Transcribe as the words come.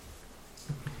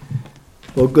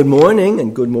Well, good morning,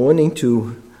 and good morning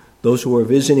to those who are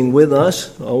visiting with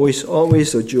us.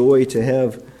 Always a joy to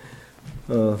have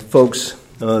folks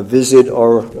visit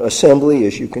our assembly.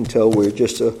 As you can tell, we're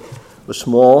just a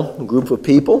small group of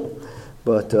people,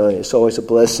 but it's always a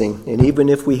blessing. And even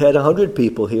if we had 100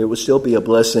 people here, it would still be a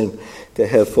blessing to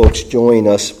have folks join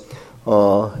us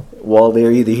while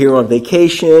they're either here on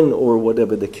vacation or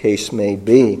whatever the case may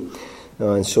be.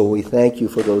 And so we thank you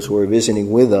for those who are visiting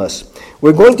with us.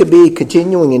 We're going to be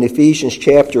continuing in Ephesians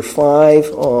chapter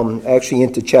 5, actually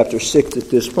into chapter 6 at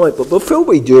this point. But before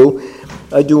we do,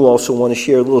 I do also want to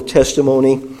share a little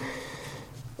testimony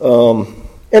and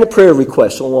a prayer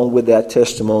request along with that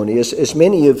testimony. As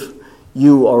many of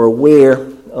you are aware,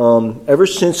 ever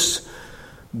since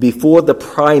before the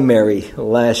primary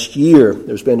last year,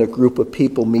 there's been a group of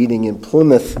people meeting in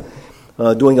Plymouth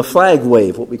doing a flag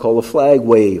wave, what we call a flag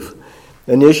wave.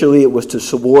 Initially, it was to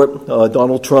support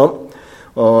Donald Trump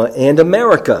and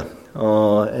America.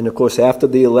 And, of course, after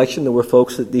the election, there were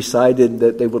folks that decided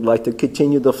that they would like to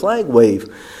continue the flag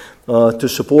wave to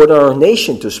support our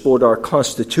nation, to support our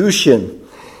Constitution.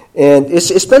 And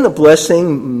it's been a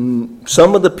blessing.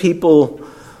 Some of the people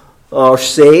are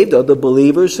saved, other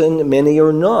believers, and many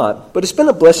are not. But it's been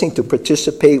a blessing to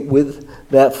participate with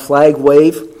that flag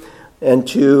wave and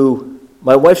to...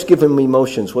 My wife's giving me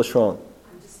motions. What's wrong?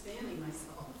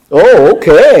 Oh,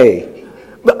 okay.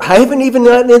 But I haven't even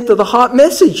gotten into the hot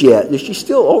message yet. She's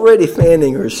still already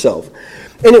fanning herself.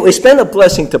 Anyway, it's been a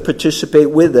blessing to participate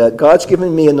with that. God's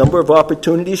given me a number of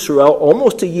opportunities throughout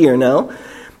almost a year now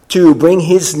to bring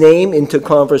His name into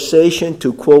conversation,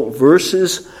 to quote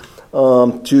verses,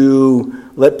 to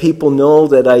let people know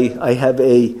that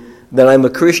that I'm a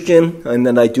Christian and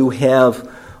that I do have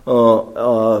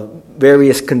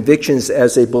various convictions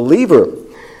as a believer.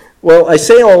 Well, I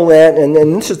say all that, and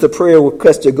this is the prayer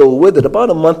request to go with it.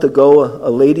 About a month ago, a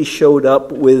lady showed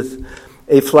up with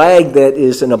a flag that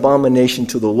is an abomination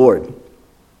to the Lord,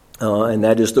 and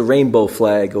that is the rainbow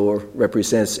flag, or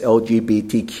represents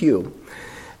LGBTQ.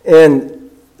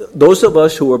 And those of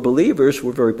us who are believers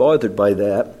were very bothered by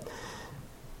that.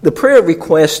 The prayer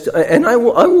request, and I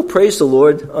will praise the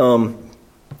Lord.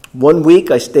 1 week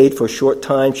I stayed for a short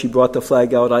time. She brought the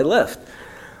flag out. I left.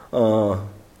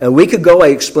 A week ago, I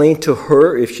explained to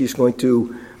her if she's going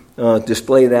to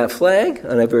display that flag,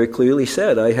 and I very clearly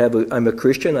said, I'm a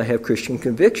Christian, I have Christian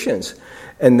convictions.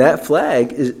 And that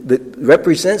flag that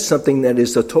represents something that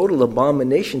is a total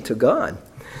abomination to God.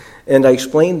 And I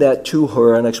explained that to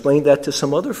her, and I explained that to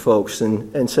some other folks,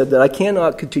 and said that I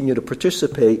cannot continue to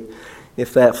participate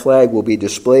if that flag will be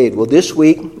displayed. Well, this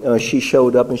week, she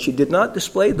showed up, and she did not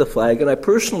display the flag, and I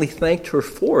personally thanked her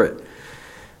for it.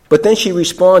 But then she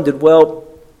responded, well,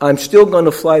 I'm still going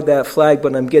to fly that flag,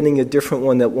 but I'm getting a different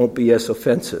one that won't be as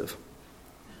offensive,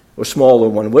 or smaller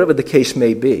one, whatever the case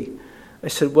may be. I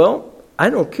said, well,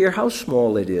 I don't care how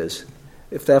small it is.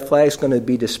 If that flag is going to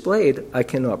be displayed, I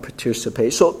cannot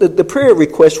participate. So the prayer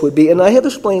request would be, and I have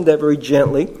explained that very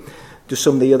gently to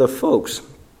some of the other folks,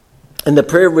 and the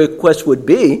prayer request would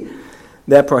be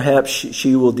that perhaps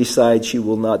she will decide she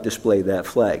will not display that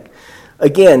flag.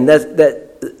 Again,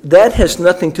 that has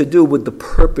nothing to do with the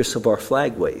purpose of our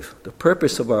flag wave. The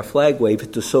purpose of our flag wave is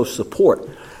to show support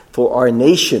for our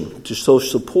nation, to show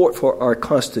support for our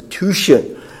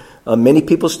Constitution. Many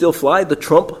people still fly the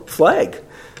Trump flag.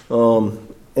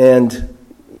 And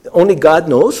only God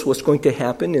knows what's going to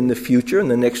happen in the future, in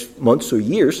the next months or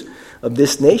years of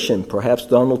this nation. Perhaps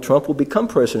Donald Trump will become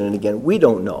president again. We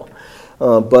don't know.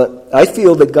 But I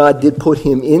feel that God did put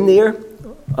him in there.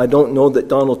 I don't know that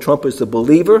Donald Trump is a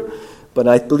believer, but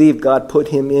I believe God put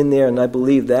him in there, and I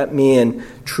believe that man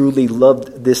truly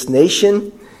loved this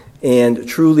nation and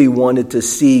truly wanted to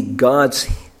see God's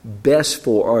best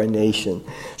for our nation.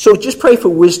 So just pray for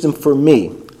wisdom for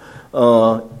me.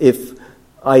 If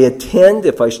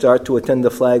I start to attend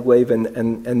the flag wave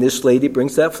and this lady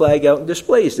brings that flag out and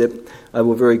displays it, I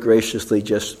will very graciously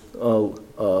just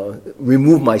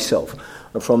remove myself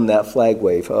from that flag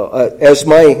wave. As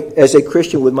a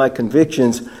Christian with my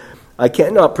convictions, I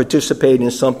cannot participate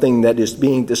in something that is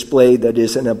being displayed that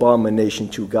is an abomination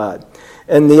to God.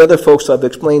 And the other folks I've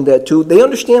explained that to, they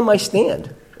understand my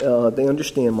stand. All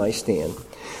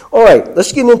right,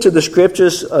 let's get into the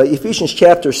scriptures. Ephesians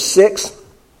chapter 6.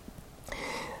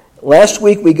 Last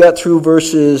week we got through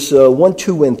verses 1,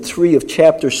 2, and 3 of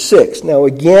chapter 6. Now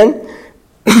again,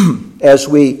 as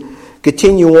we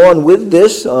continue on with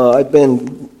this,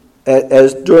 during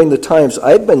the times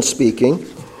I've been speaking,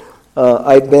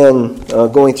 I've been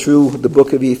going through the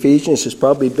book of Ephesians. It's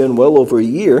probably been well over a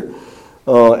year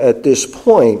at this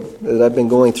point that I've been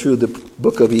going through the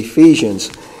book of Ephesians.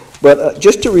 But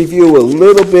just to review a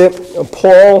little bit,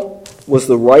 Paul was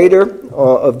the writer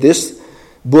of this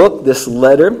book, this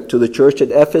letter to the church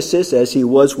at Ephesus, as he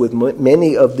was with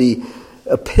many of the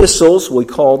epistles, we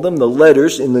call them, the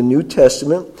letters in the New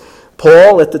Testament.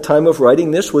 Paul, at the time of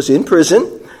writing this, was in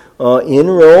prison in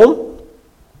Rome,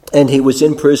 and he was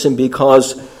in prison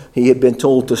because he had been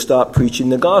told to stop preaching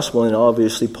the gospel, and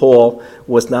obviously Paul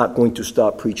was not going to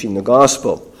stop preaching the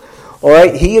gospel. All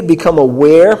right, he had become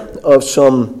aware of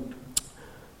some,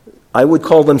 I would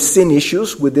call them sin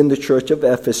issues within the church of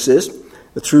Ephesus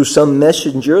through some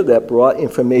messenger that brought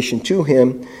information to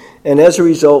him, and as a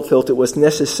result felt it was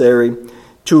necessary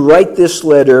to write this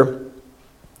letter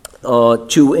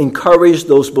to encourage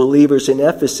those believers in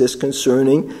Ephesus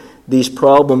concerning these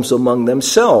problems among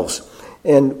themselves.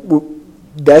 And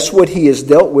that's what he has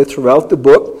dealt with throughout the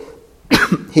book.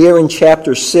 Here in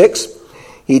chapter 6,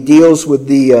 he deals with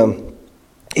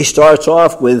he starts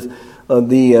off with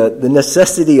the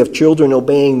necessity of children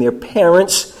obeying their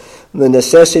parents, the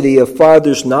necessity of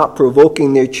fathers not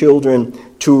provoking their children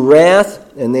to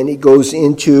wrath, and then he goes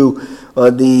into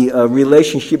the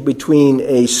relationship between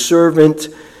a servant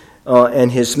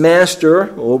and his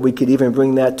master, or we could even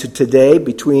bring that to today,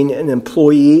 between an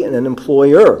employee and an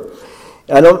employer.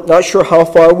 I'm not sure how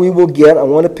far we will get. I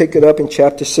want to pick it up in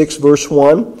chapter 6, verse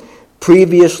 1.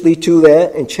 Previously to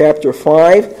that, in chapter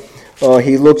 5,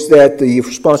 he looks at the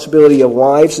responsibility of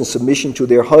wives in submission to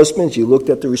their husbands. He looked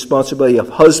at the responsibility of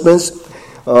husbands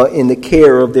in the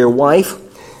care of their wife.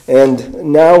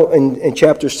 And now in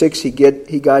chapter 6, he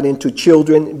got into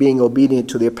children being obedient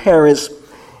to their parents,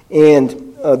 and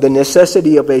the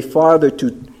necessity of a father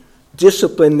to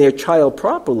discipline their child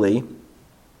properly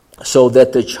so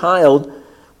that the child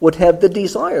would have the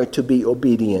desire to be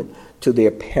obedient to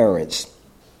their parents.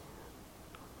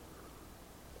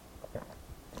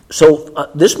 So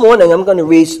this morning I'm going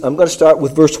to start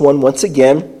with verse 1 once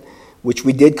again, which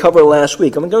we did cover last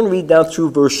week. I'm going to read down through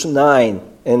verse 9,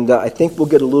 and I think we'll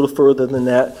get a little further than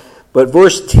that. But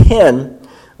verse 10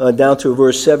 down to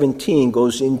verse 17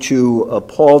 goes into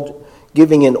Paul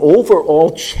giving an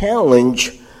overall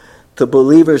challenge to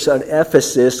believers at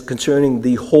Ephesus concerning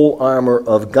the whole armor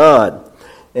of God.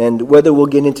 And whether we'll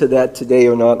get into that today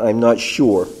or not, I'm not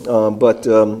sure. But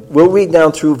we'll read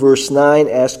down through verse 9,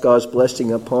 ask God's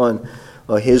blessing upon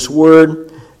His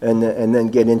Word, and then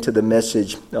get into the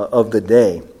message of the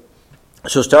day.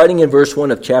 So starting in verse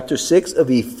 1 of chapter 6 of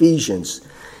Ephesians,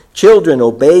 "Children,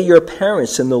 obey your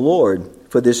parents in the Lord,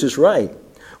 for this is right.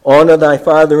 Honor thy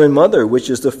father and mother, which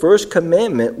is the first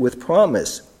commandment with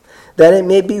promise, that it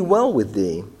may be well with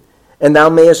thee, and thou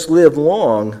mayest live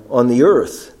long on the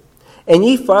earth. And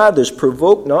ye fathers,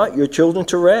 provoke not your children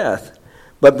to wrath,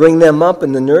 but bring them up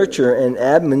in the nurture and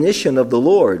admonition of the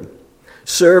Lord.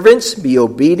 Servants, be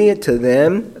obedient to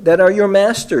them that are your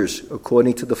masters,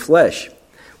 according to the flesh,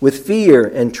 with fear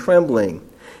and trembling,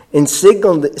 in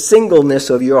singleness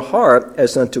of your heart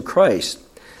as unto Christ,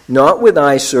 not with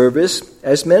eye service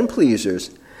as men pleasers,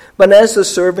 but as the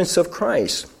servants of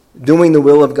Christ, doing the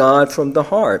will of God from the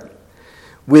heart,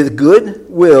 with good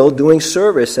will doing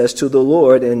service as to the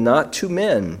Lord and not to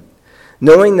men,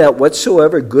 knowing that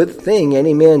whatsoever good thing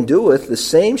any man doeth, the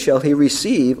same shall he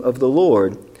receive of the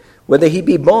Lord, whether he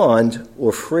be bond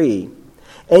or free.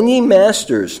 And ye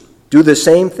masters, do the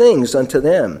same things unto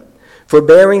them,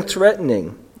 forbearing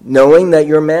threatening, knowing that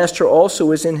your master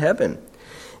also is in heaven.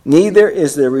 Neither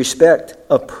is there respect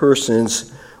of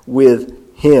persons with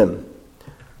him."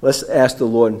 Let's ask the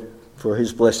Lord for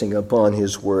His blessing upon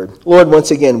His Word. Lord,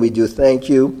 once again, we do thank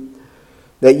You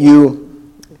that You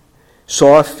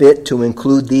saw fit to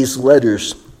include these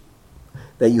letters,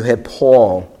 that You had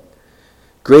Paul,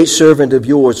 great servant of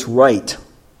Yours, write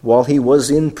while he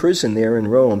was in prison there in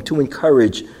Rome, to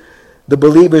encourage the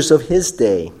believers of his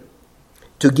day,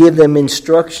 to give them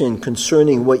instruction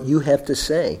concerning what You have to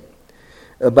say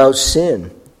about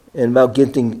sin and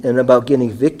about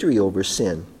getting victory over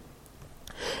sin.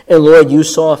 And Lord, You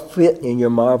saw fit in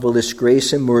Your marvelous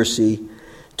grace and mercy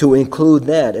to include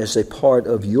that as a part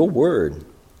of Your Word,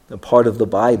 a part of the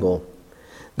Bible,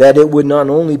 that it would not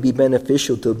only be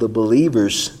beneficial to the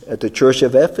believers at the church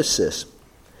of Ephesus,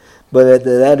 but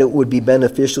that it would be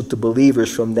beneficial to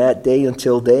believers from that day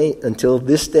until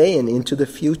this day and into the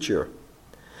future.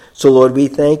 So Lord, we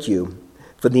thank You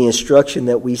for the instruction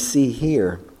that we see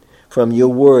here from Your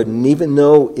Word. And even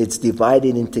though it's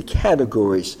divided into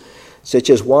categories,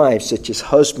 such as wives, such as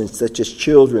husbands, such as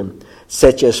children,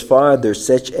 such as fathers,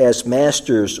 such as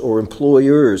masters or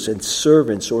employers, and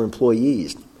servants or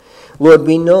employees, Lord,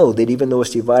 we know that even though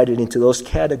it's divided into those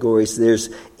categories, there's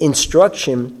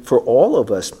instruction for all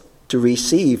of us to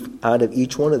receive out of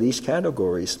each one of these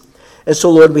categories. And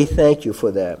so, Lord, we thank you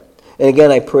for that. And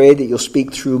again, I pray that you'll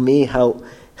speak through me,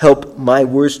 help my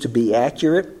words to be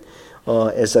accurate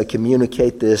as I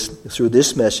communicate this through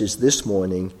this message this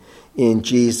morning. In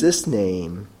Jesus'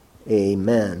 name,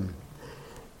 amen.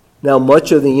 Now,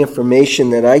 much of the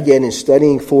information that I get in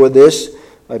studying for this,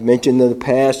 I've mentioned in the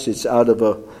past, it's out of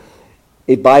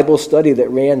a Bible study that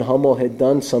Rand Hummel had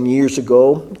done some years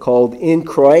ago called In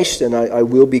Christ, and I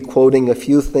will be quoting a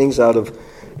few things out of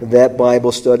that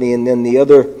Bible study. And then the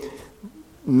other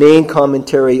main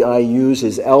commentary I use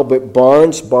is Albert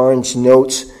Barnes'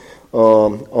 notes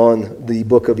on the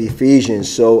book of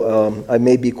Ephesians. So I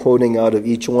may be quoting out of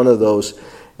each one of those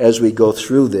as we go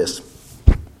through this.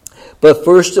 But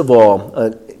first of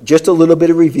all, just a little bit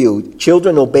of review.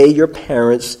 Children, obey your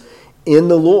parents in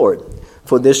the Lord,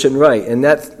 for this and right. And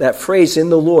that phrase, in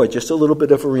the Lord, just a little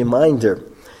bit of a reminder.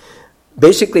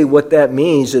 Basically what that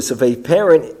means is if a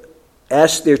parent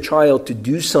asks their child to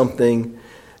do something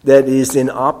that is in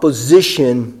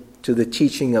opposition to the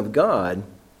teaching of God,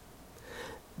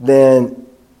 then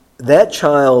that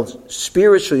child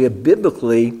spiritually and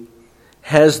biblically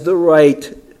has the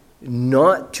right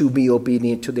not to be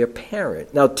obedient to their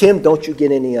parent. Now, Tim, don't you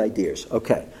get any ideas?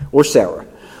 Okay. Or Sarah.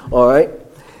 All right?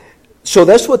 So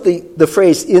that's what the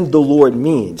phrase in the Lord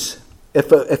means.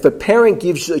 If a parent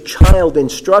gives a child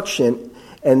instruction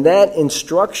and that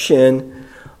instruction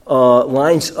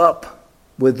lines up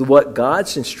with what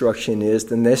God's instruction is,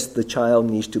 then the child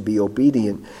needs to be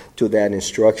obedient to that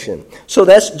instruction. So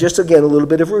that's just, again, a little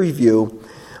bit of a review.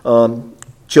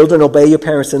 Children, obey your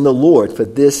parents in the Lord, for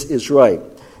this is right.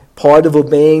 Part of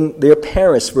obeying their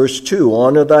parents, verse 2,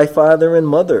 honor thy father and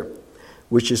mother,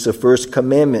 which is the first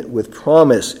commandment with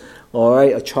promise. All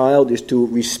right, a child is to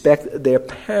respect their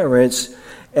parents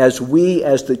as we,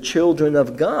 as the children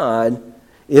of God,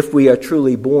 if we are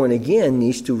truly born again,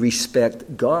 needs to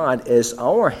respect God as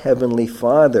our heavenly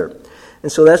Father.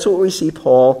 And so that's what we see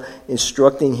Paul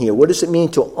instructing here. What does it mean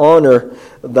to honor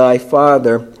thy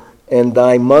father and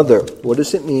thy mother? What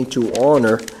does it mean to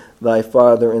honor thy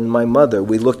father and my mother?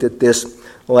 We looked at this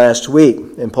last week,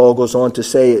 and Paul goes on to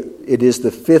say it is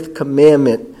the fifth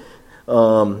commandment.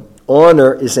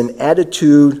 Honor is an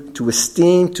attitude to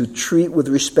esteem, to treat with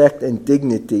respect and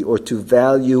dignity, or to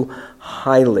value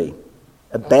highly.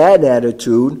 A bad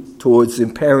attitude towards the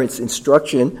parent's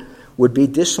instruction would be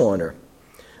dishonor,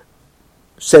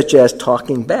 such as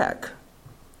talking back,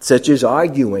 such as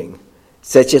arguing,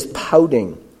 such as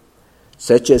pouting,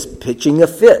 such as pitching a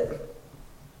fit,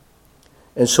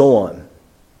 and so on.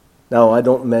 Now, I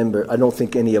don't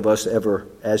think any of us ever,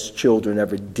 as children,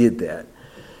 ever did that.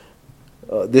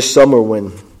 This summer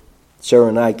when Sarah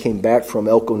and I came back from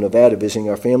Elko, Nevada, visiting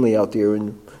our family out there,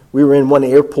 and we were in one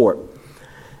airport,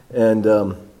 and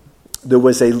there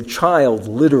was a child,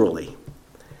 literally.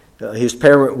 His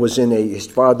father was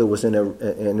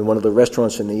in one of the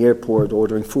restaurants in the airport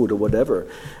ordering food or whatever.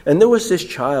 And there was this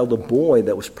child, a boy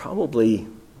that was probably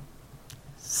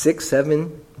 6,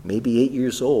 7, maybe 8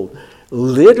 years old,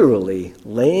 literally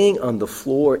laying on the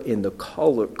floor in the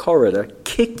corridor,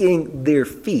 kicking their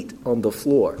feet on the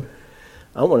floor.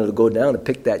 I wanted to go down and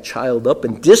pick that child up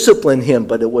and discipline him,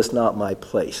 but it was not my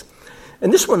place.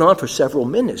 And this went on for several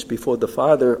minutes before the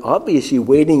father, obviously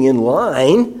waiting in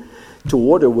line to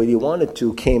order what he wanted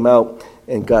to, came out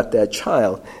and got that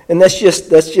child. And that's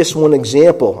just one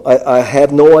example. I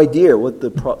have no idea what the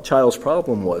child's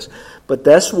problem was. But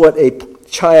that's what a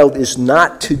child is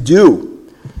not to do.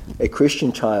 A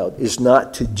Christian child is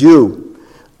not to do.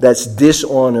 That's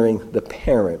dishonoring the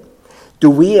parent.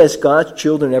 Do we as God's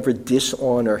children ever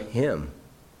dishonor him?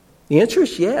 The answer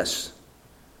is yes.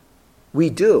 We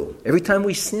do. Every time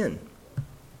we sin,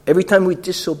 every time we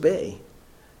disobey,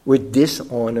 we're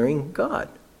dishonoring God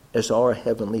as our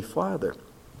Heavenly Father.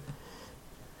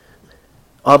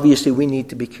 Obviously, we need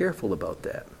to be careful about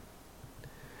that.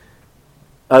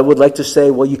 I would like to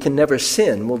say, well, you can never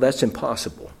sin. Well, that's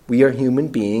impossible. We are human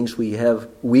beings. We have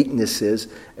weaknesses,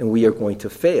 and we are going to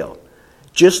fail.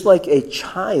 Just like a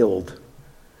child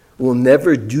will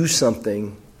never do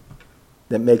something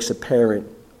that makes a parent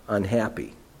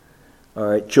unhappy. All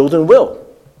right, children will.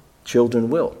 Children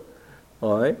will.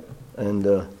 All right,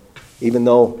 and even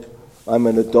though I'm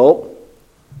an adult,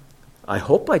 I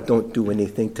hope I don't do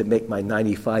anything to make my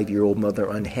 95-year-old mother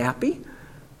unhappy,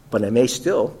 but I may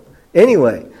still.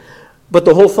 Anyway, but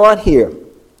the whole thought here,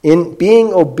 in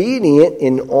being obedient,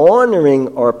 in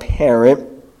honoring our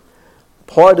parent,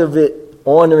 part of it,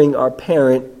 honoring our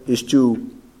parent, is to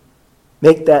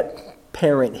make that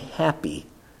parent happy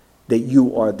that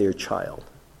you are their child.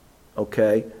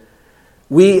 Okay?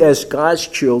 We as God's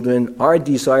children, our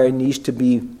desire needs to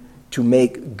be to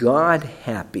make God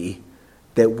happy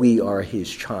that we are his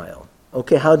child.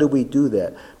 Okay, how do we do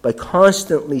that? By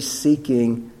constantly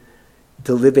seeking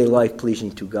to live a life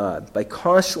pleasing to God, by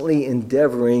constantly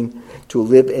endeavoring to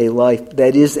live a life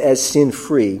that is as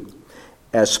sin-free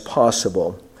as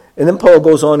possible. And then Paul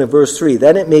goes on in verse 3,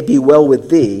 that it may be well with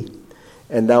thee,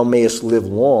 and thou mayest live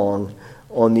long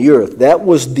on the earth. That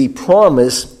was the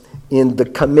promise in the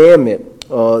commandment,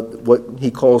 what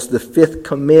he calls the fifth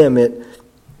commandment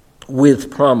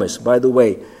with promise. By the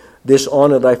way, this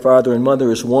honor thy father and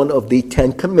mother is one of the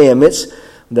 10 commandments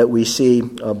that we see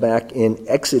back in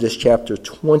Exodus chapter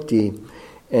 20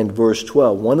 and verse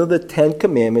 12. One of the 10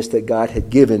 commandments that God had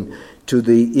given to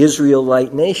the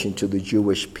Israelite nation, to the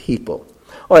Jewish people.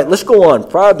 All right, let's go on.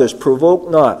 Fathers, provoke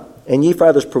not. And ye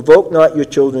fathers, provoke not your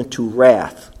children to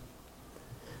wrath.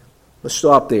 Let's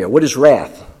stop there. What is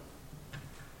wrath?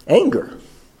 Anger.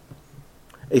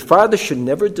 A father should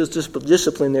never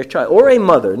discipline their child, or a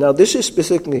mother. Now, this is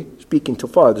specifically speaking to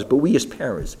fathers, but we as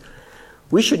parents,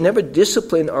 we should never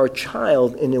discipline our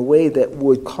child in a way that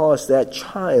would cause that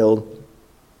child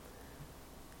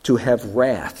to have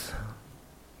wrath,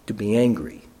 to be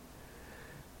angry.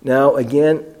 Now,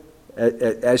 again,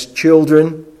 as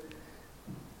children,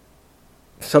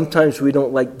 sometimes we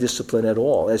don't like discipline at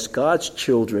all. As God's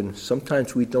children,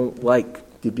 sometimes we don't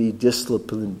like to be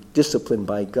disciplined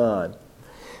by God.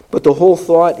 But the whole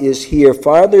thought is here,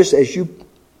 fathers, as you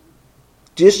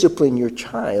discipline your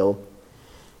child,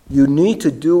 you need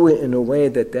to do it in a way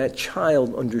that that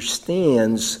child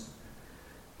understands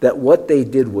that what they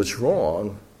did was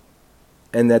wrong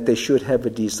and that they should have a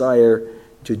desire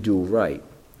to do right.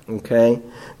 Okay?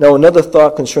 Now, another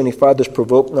thought concerning fathers,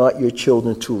 provoke not your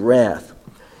children to wrath.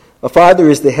 A father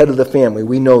is the head of the family.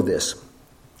 We know this.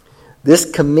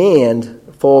 This command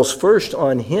falls first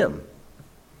on him.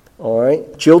 All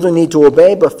right? Children need to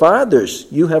obey, but fathers,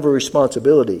 you have a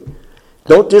responsibility.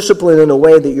 Don't discipline in a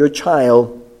way that your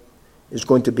child is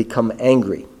going to become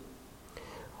angry.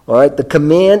 All right? The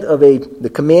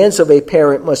commands of a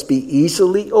parent must be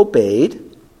easily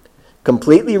obeyed,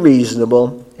 completely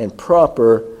reasonable, and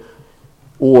proper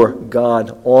or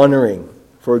God-honoring.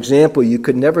 For example, you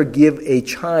could never give a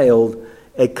child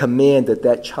a command that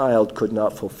that child could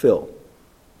not fulfill.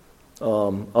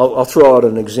 I'll throw out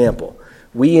an example.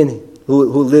 We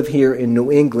who live here in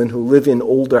New England, who live in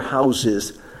older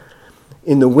houses,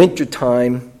 in the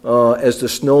wintertime, as the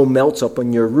snow melts up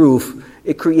on your roof,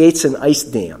 it creates an ice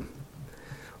dam.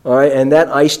 All right, and that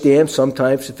ice dam,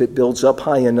 sometimes if it builds up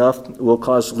high enough, will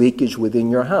cause leakage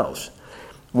within your house.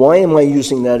 Why am I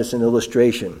using that as an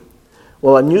illustration?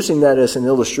 Well, I'm using that as an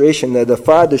illustration that a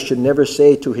father should never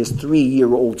say to his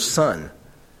 3-year-old son,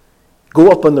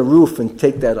 go up on the roof and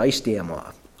take that ice dam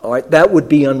off. All right, that would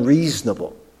be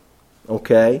unreasonable.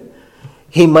 Okay?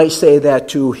 He might say that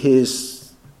to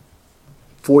his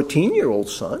 14-year-old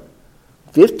son,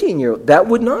 15-year-old. That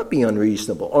would not be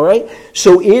unreasonable. All right?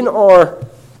 So in our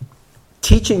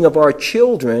teaching of our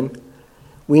children,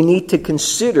 we need to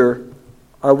consider,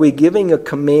 are we giving a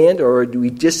command or are we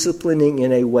disciplining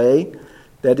in a way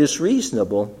that is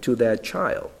reasonable to that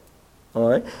child? All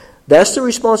right? That's the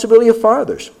responsibility of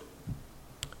fathers,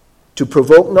 to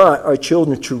provoke not our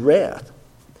children to wrath.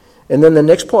 And then the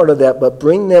next part of that, but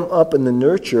bring them up in the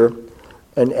nurture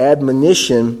and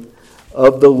admonition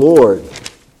of the Lord.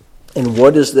 And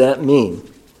what does that mean?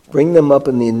 Bring them up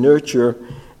in the nurture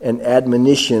and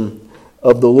admonition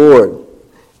of the Lord.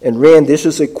 And Rand, this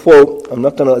is a quote.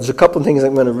 There's a couple of things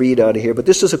I'm going to read out of here, but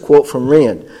this is a quote from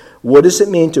Rand. What does it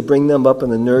mean to bring them up in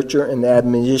the nurture and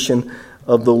admonition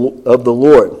of the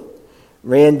Lord?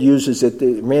 Rand uses it.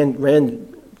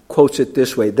 Rand quotes it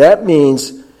this way. That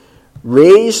means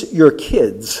raise your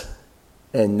kids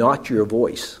and not your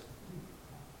voice.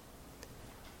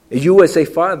 You as a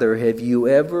father, have you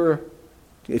ever,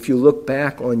 if you look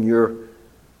back on your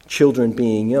children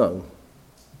being young,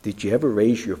 did you ever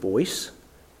raise your voice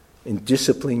and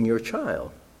discipline your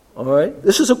child? All right?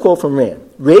 This is a quote from Rand.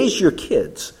 Raise your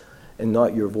kids and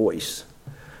not your voice.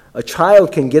 A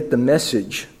child can get the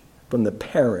message from the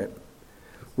parent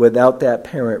without that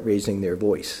parent raising their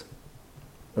voice.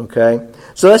 Okay?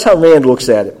 So that's how Rand looks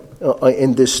at it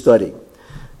in this study.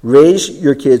 Raise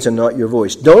your kids and not your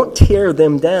voice. Don't tear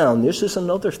them down. This is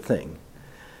another thing.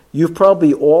 You've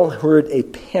probably all heard a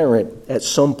parent at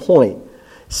some point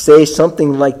say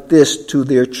something like this to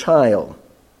their child.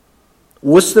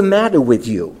 What's the matter with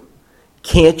you?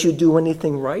 Can't you do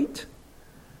anything right?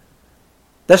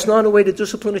 That's not a way to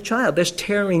discipline a child. That's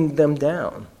tearing them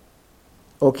down.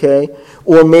 Okay?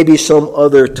 Or maybe some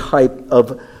other type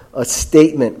of a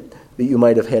statement that you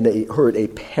might have heard a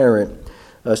parent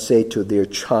say to their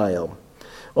child.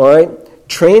 All right?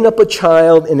 Train up a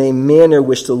child in a manner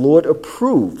which the Lord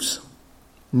approves.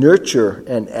 Nurture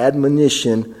and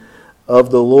admonition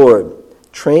of the Lord.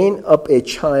 Train up a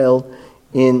child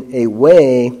in a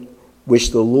way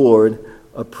which the Lord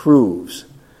approves.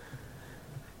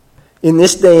 In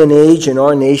this day and age, in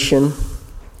our nation,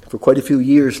 for quite a few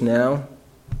years now,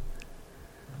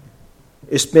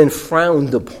 it's been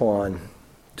frowned upon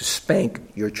to spank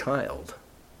your child.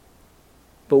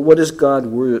 But what does God's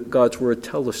Word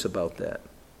tell us about that?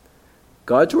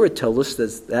 God's Word tells us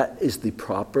that that is the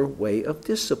proper way of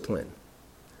discipline.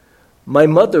 My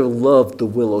mother loved the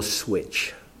willow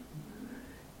switch.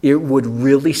 It would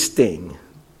really sting.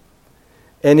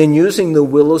 And in using the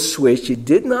willow switch, it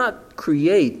did not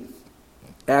create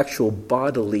actual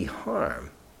bodily harm,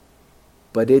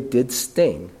 but it did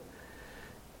sting.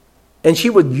 And she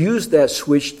would use that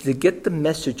switch to get the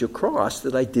message across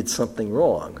that I did something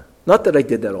wrong. Not that I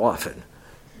did that often.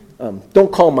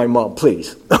 Don't call my mom,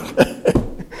 please.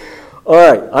 All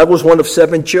right, I was one of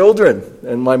 7 children,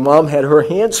 and my mom had her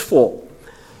hands full.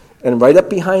 And right up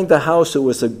behind the house, there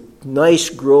was a nice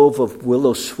grove of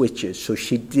willow switches, so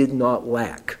she did not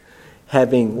lack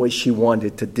having what she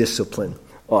wanted to discipline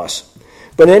us.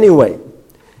 But anyway,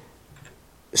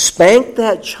 spank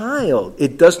that child.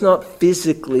 It does not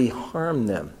physically harm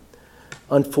them.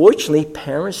 Unfortunately,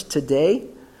 parents today,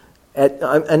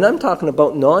 and I'm talking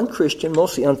about non-Christian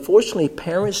mostly, unfortunately,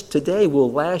 parents today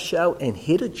will lash out and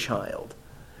hit a child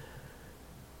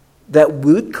that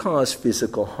would cause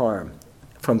physical harm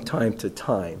from time to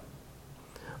time.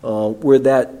 Where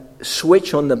that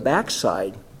switch on the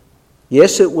backside,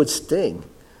 yes, it would sting,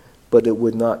 but it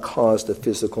would not cause the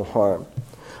physical harm.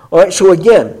 All right, so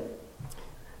again,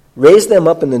 raise them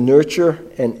up in the nurture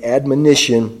and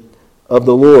admonition of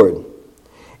the Lord.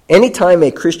 Anytime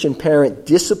a Christian parent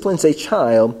disciplines a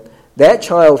child, that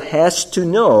child has to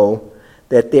know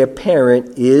that their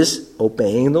parent is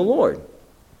obeying the Lord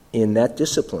in that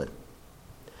discipline.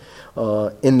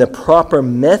 In the proper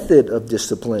method of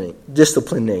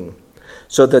disciplining,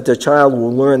 so that the child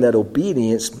will learn that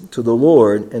obedience to the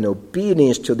Lord and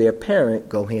obedience to their parent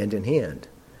go hand in hand.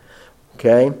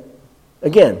 Okay?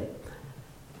 Again,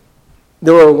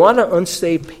 there are a lot of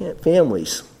unsaved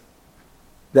families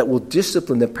that will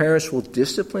discipline, the parents will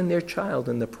discipline their child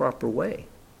in the proper way.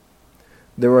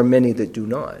 There are many that do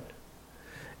not.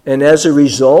 And as a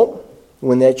result,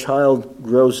 when that child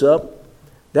grows up,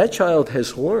 that child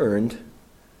has learned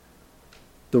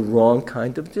the wrong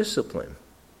kind of discipline.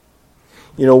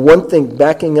 You know, one thing,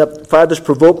 backing up, fathers,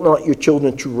 provoke not your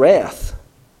children to wrath.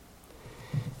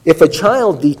 If a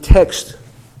child detects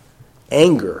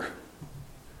anger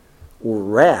or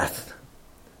wrath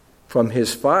from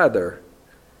his father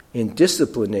in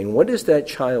disciplining, what is that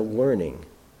child learning?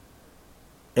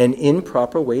 An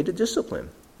improper way to discipline.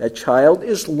 That child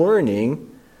is learning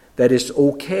that it's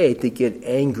okay to get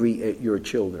angry at your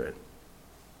children.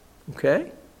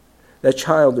 Okay? That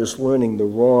child is learning the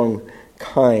wrong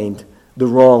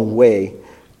way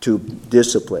to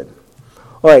discipline.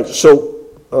 All right, so,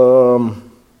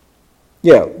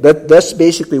 that's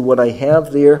basically what I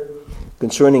have there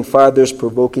concerning fathers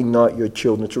provoking not your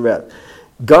children to wrath.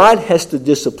 God has to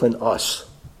discipline us.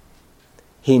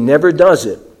 He never does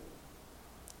it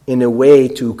in a way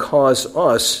to cause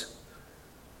us.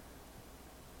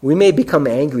 We may become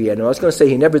angry at him. I was going to say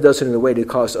he never does it in a way to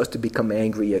cause us to become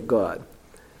angry at God.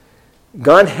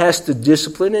 God has to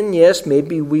discipline, and yes,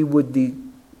 maybe we would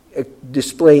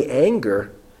display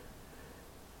anger.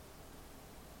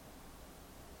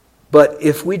 But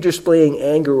if we're displaying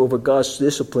anger over God's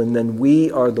discipline, then we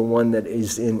are the one that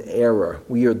is in error.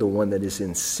 We are the one that is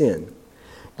in sin.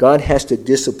 God has to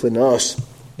discipline us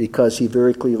because he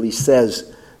very clearly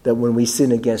says that when we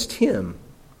sin against him,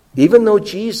 even though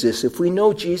Jesus, if we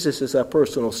know Jesus is our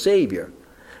personal Savior,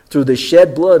 through the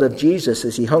shed blood of Jesus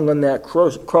as he hung on that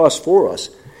cross for us,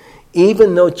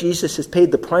 even though Jesus has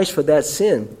paid the price for that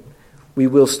sin, we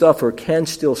can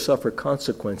still suffer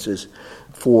consequences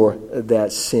for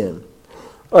that sin.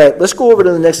 All right, let's go over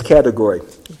to the next category.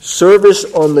 Service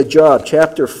on the job,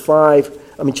 chapter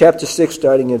 6,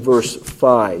 starting in verse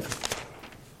 5.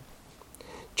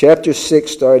 Chapter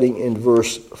 6, starting in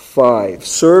verse 5.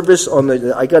 Service on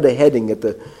the... I got a heading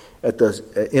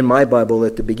in my Bible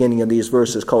at the beginning of these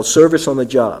verses called Service on the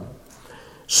Job.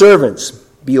 Servants,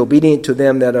 be obedient to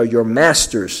them that are your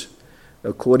masters,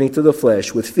 according to the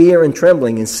flesh, with fear and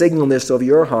trembling and singleness of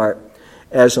your heart,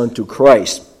 as unto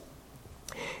Christ.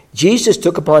 Jesus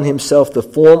took upon himself the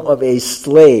form of a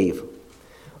slave.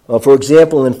 For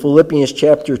example, in Philippians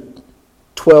chapter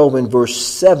 12 and verse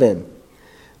 7,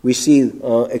 we see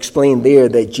explained there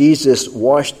that Jesus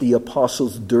washed the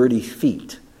apostles' dirty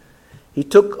feet. He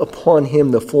took upon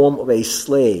him the form of a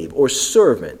slave or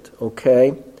servant,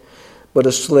 okay? But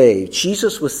a slave.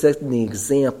 Jesus was setting the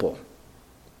example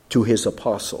to his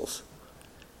apostles.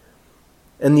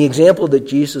 And the example that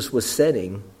Jesus was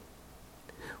setting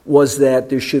was that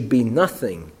there should be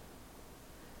nothing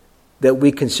that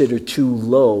we consider too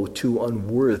low, too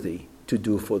unworthy to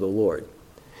do for the Lord.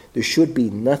 There should be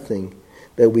nothing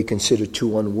that we consider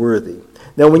too unworthy.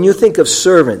 Now, when you think of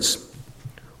servants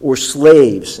or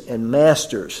slaves and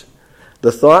masters,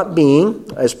 the thought being,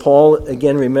 as Paul,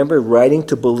 again, remember, writing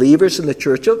to believers in the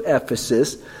church of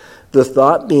Ephesus, the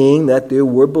thought being that there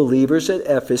were believers at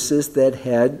Ephesus that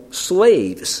had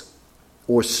slaves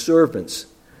or servants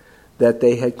that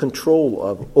they had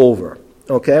control over.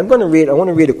 Okay, I want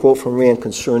to read a quote from Rand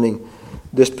concerning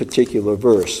this particular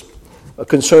verse,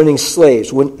 concerning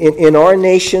slaves. When in our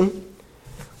nation,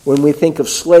 when we think of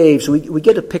slaves, we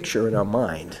get a picture in our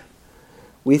mind.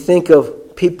 We think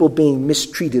of people being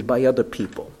mistreated by other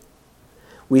people.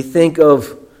 We think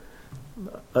of,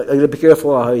 I got to be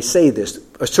careful how I say this,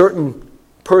 a certain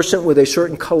person with a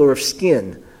certain color of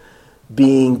skin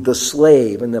being the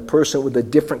slave, and the person with a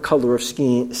different color of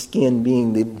skin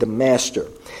being the master.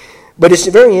 But it's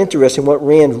very interesting what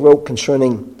Rand wrote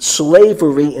concerning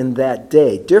slavery in that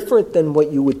day, different than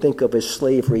what you would think of as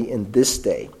slavery in this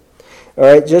day. All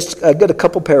right, I've got a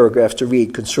couple paragraphs to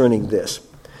read concerning this.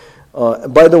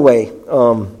 By the way,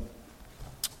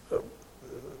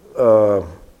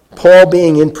 Paul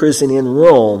being in prison in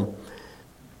Rome,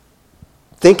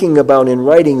 thinking about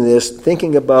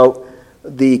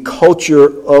the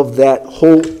culture of that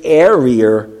whole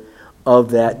area of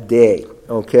that day,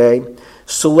 okay?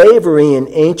 Slavery in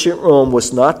ancient Rome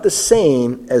was not the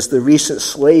same as the recent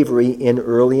slavery in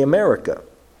early America.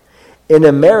 In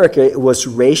America, it was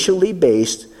racially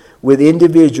based, with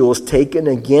individuals taken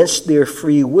against their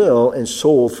free will and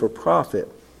sold for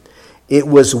profit. It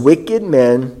was wicked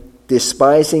men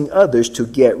despising others to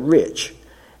get rich,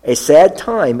 a sad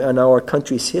time in our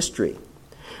country's history.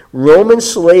 Roman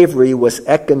slavery was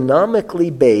economically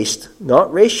based,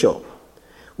 not racial,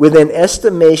 with an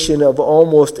estimation of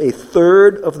almost a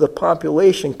third of the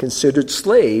population considered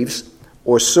slaves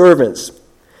or servants.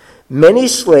 Many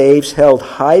slaves held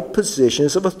high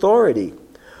positions of authority,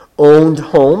 owned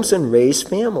homes, and raised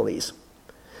families.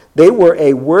 They were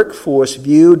a workforce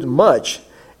viewed much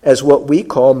as what we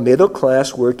call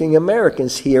middle-class working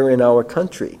Americans here in our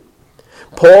country.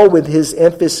 Paul, with his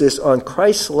emphasis on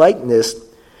Christ-likeness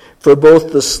for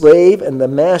both the slave and the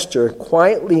master,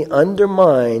 quietly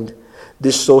undermined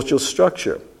this social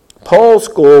structure. Paul's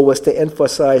goal was to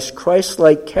emphasize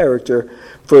Christ-like character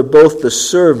for both the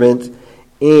servant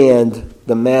and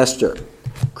the master.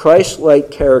 Christ-like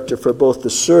character for both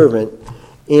the servant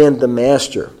and the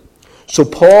master. So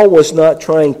Paul was not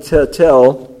trying to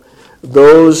tell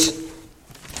those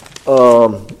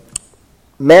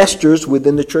masters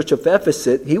within the church of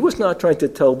Ephesus, he was not trying to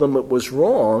tell them it was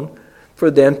wrong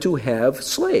for them to have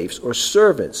slaves or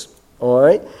servants. All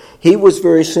right? He was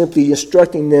very simply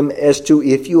instructing them as to,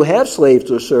 if you have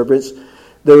slaves or servants,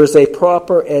 there is a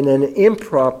proper and an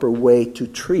improper way to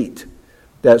treat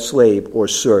that slave or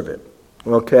servant.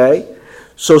 Okay?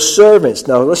 So servants.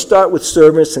 Now let's start with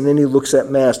servants, and then he looks at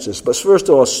masters. But first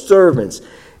of all, servants.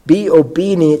 Be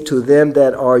obedient to them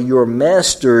that are your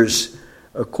masters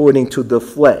according to the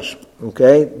flesh.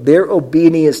 Okay? Their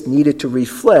obedience needed to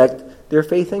reflect their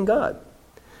faith in God.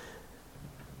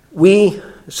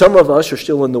 Some of us are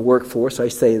still in the workforce. I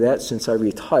say that since I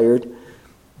retired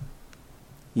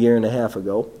a year and a half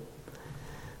ago.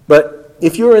 But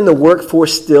if you're in the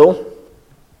workforce still,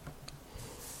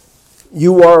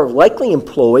 you are likely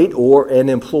employed or an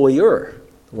employer,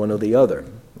 one or the other.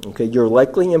 Okay, you're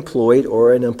likely employed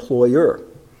or an employer.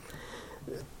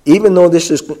 Even though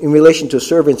this is in relation to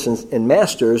servants and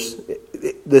masters,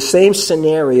 the same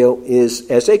scenario is,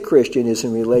 as a Christian, is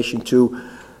in relation to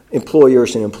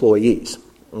employers and employees.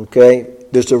 Okay?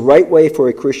 There's a right way for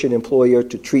a Christian employer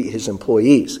to treat his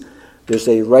employees. There's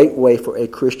a right way for a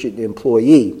Christian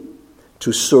employee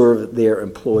to serve their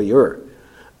employer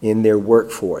in their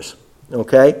workforce.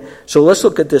 Okay? So let's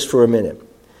look at this for a minute.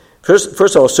 First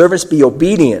of all, servants, be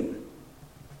obedient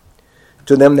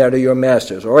to them that are your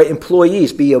masters. All right?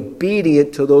 Employees, be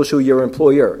obedient to those who are your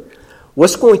employer.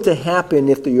 What's going to happen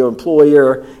if your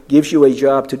employer gives you a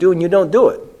job to do and you don't do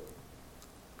it?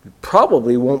 You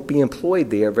probably won't be employed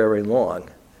there very long.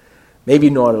 Maybe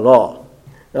not at all.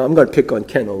 Now, I'm going to pick on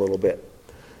Ken a little bit.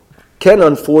 Ken,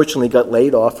 unfortunately, got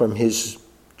laid off from his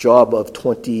job of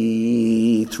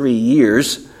 23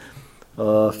 years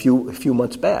a few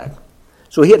months back.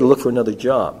 So he had to look for another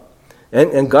job.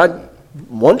 And God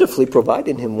wonderfully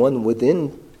provided him one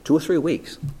within 2 or 3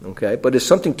 weeks, okay? But it's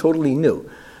something totally new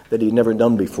that he'd never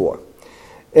done before.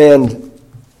 And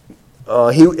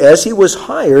as he was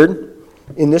hired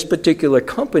in this particular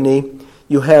company,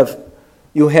 you have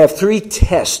 3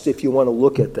 tests if you want to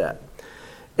look at that.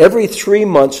 Every 3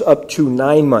 months up to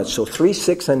 9 months, so 3,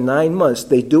 6, and 9 months,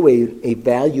 they do a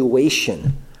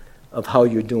evaluation of how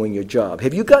you're doing your job.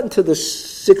 Have you gotten to the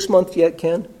 6 month yet,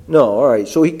 Ken? No, all right.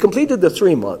 So he completed the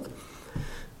 3 month.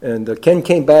 And Ken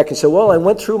came back and said, well, I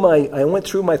went through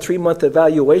my 3 month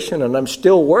evaluation and I'm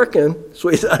still working. So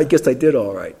he said, I guess I did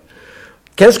all right.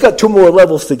 Ken's got 2 more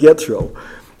levels to get through.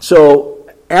 So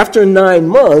after 9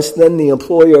 months, then the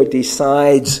employer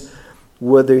decides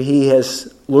whether he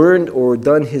has learned or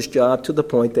done his job to the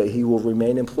point that he will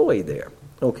remain employed there.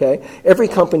 Okay? Every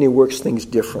company works things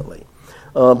differently.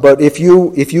 But if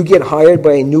you get hired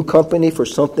by a new company for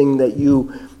something that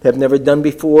you have never done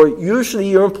before, usually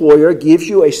your employer gives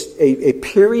you a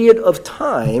period of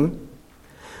time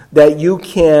that you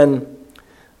can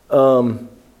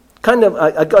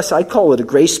I guess I call it a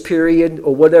grace period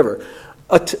or whatever.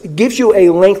 Gives you a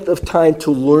length of time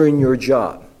to learn your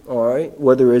job, all right?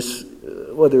 Whether it's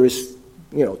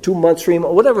 2 months, 3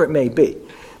 months, whatever it may be.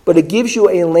 But it gives you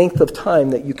a length of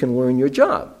time that you can learn your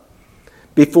job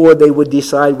before they would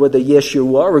decide whether, yes,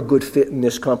 you are a good fit in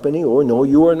this company or no,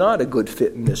 you are not a good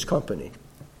fit in this company.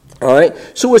 All right?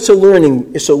 So it's a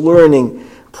learning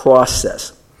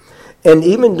process. And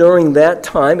even during that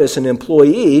time as an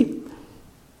employee,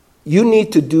 you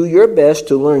need to do your best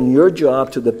to learn your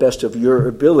job to the best of your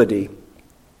ability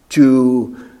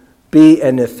to be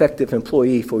an effective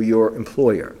employee for your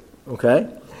employer. Okay?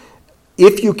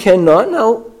 If you cannot,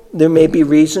 now, there may be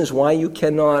reasons why you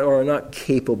cannot or are not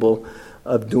capable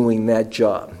of doing that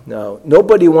job. Now,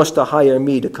 nobody wants to hire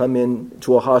me to come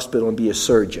into a hospital and be a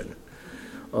surgeon.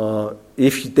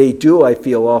 If they do, I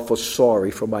feel awful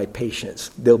sorry for my patients.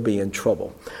 They'll be in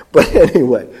trouble. But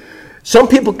anyway, some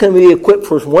people can be equipped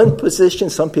for one position.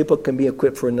 Some people can be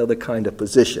equipped for another kind of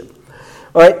position.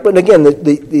 All right, but again,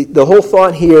 the whole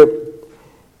thought here,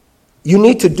 you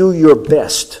need to do your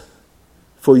best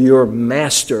for your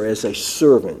master as a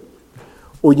servant,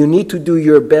 or you need to do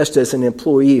your best as an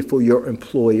employee for your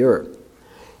employer.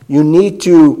 You need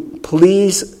to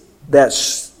please that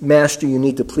master. You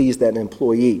need to please that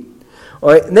employee. All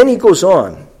right, and then he goes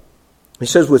on. He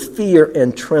says, with fear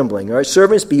and trembling. All right,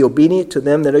 servants, be obedient to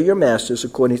them that are your masters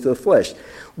according to the flesh.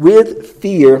 With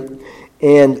fear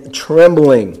and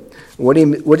trembling. What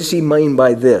does he mean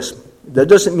by this? That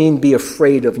doesn't mean be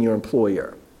afraid of your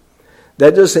employer.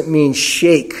 That doesn't mean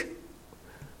shake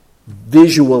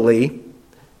visually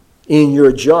in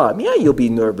your job. Yeah, you'll be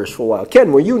nervous for a while.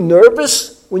 Ken, were you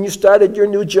nervous when you started your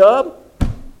new job?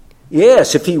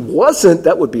 Yes, if he wasn't,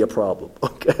 that would be a problem.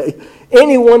 Okay?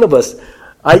 Any one of us.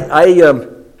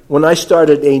 When I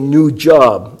started a new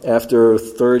job after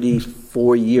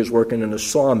 34 years working in a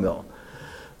sawmill,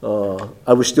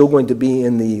 I was still going to be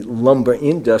in the lumber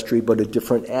industry, but a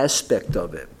different aspect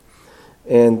of it.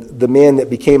 And the man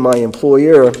that became my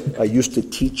employer, I used to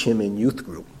teach him in youth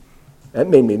group. That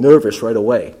made me nervous right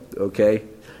away, okay?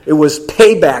 It was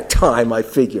payback time, I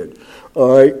figured,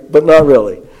 all right, but not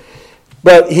really.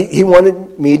 But he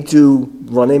wanted me to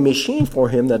run a machine for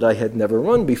him that I had never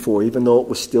run before, even though it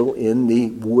was still in the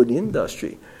wood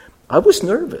industry. I was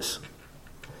nervous.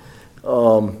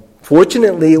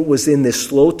 Fortunately, it was in this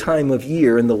slow time of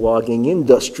year in the logging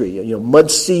industry,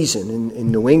 mud season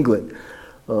in New England.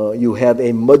 You have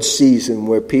a mud season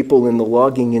where people in the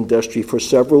logging industry for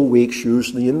several weeks,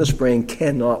 usually in the spring,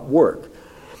 cannot work.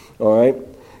 All right?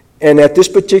 And at this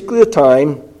particular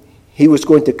time, he was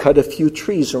going to cut a few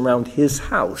trees around his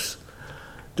house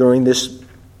during this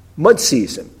mud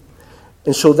season.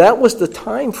 And so that was the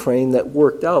time frame that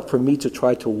worked out for me to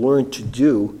try to learn to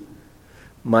do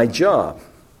my job.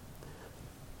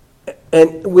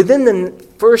 And within the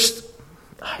first,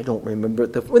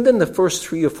 within the first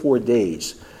 3 or 4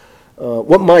 days,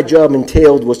 what my job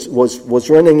entailed was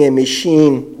running a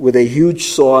machine with a huge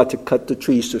saw to cut the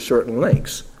trees to certain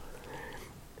lengths.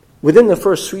 Within the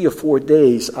first 3 or 4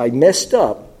 days, I messed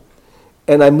up,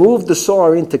 and I moved the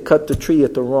saw in to cut the tree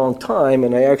at the wrong time,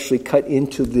 and I actually cut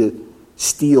into the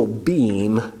steel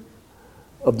beam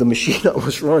of the machine I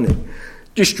was running.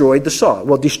 Destroyed the saw.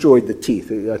 Well, destroyed the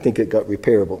teeth. I think it got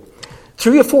repairable.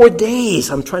 3 or 4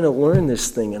 days, I'm trying to learn this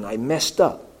thing, and I messed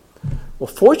up. Well,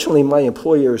 fortunately, my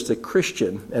employer is a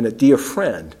Christian and a dear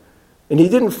friend, and he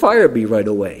didn't fire me right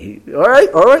away. All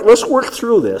right, let's work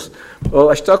through this. Well,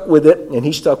 I stuck with it, and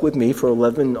he stuck with me for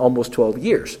 11, almost 12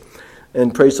 years.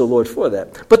 And praise the Lord for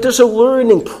that. But there's a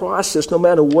learning process no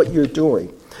matter what you're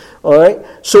doing. All right?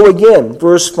 So again,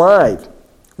 verse 5.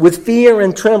 with fear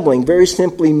and trembling very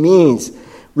simply means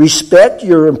respect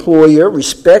your employer,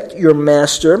 respect your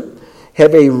master,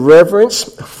 have a reverence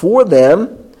for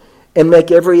them, and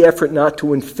make every effort not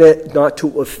to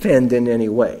offend in any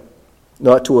way.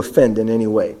 Not to offend in any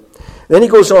way. Then he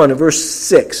goes on in verse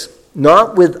 6,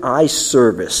 not with eye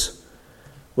service.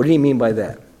 What do you mean by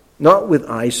that? Not with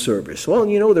eye service. Well,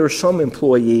 there are some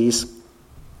employees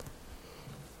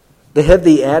that have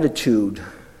the attitude,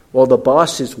 while the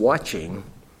boss is watching,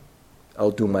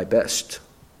 I'll do my best.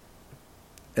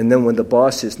 And then when the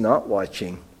boss is not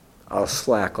watching, I'll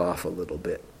slack off a little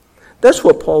bit. That's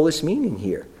what Paul is meaning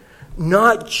here.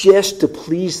 Not just to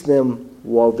please them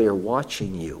while they're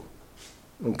watching you.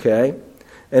 Okay?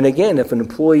 And again, if an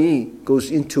employee goes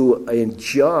into a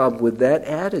job with that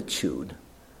attitude,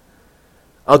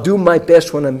 I'll do my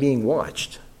best when I'm being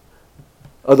watched.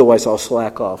 Otherwise, I'll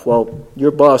slack off. Well,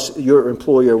 your boss, your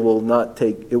employer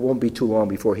it won't be too long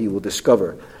before he will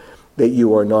discover that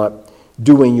you are not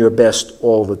doing your best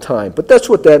all the time. But that's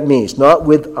what that means. Not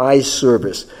with eye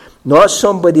service. Not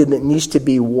somebody that needs to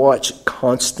be watched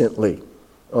constantly.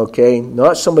 Okay?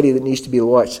 Not somebody that needs to be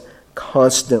watched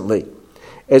constantly.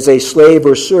 As a slave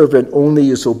or servant only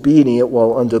is obedient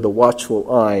while under the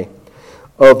watchful eye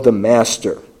of the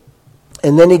master.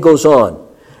 And then he goes on.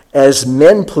 As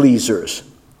men pleasers.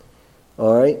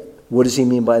 All right? What does he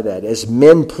mean by that? As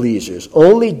men pleasers.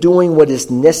 Only doing what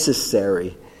is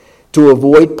necessary to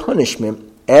avoid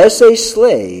punishment as a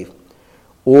slave,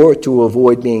 or to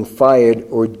avoid being fired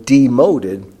or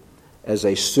demoted as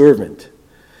a servant.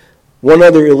 One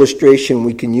other illustration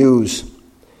we can use,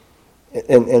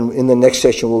 and in the next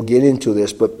session we'll get into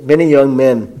this, but many young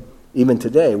men, even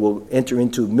today, will enter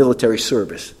into military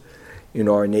service in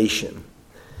our nation.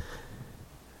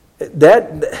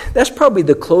 That's probably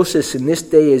the closest in this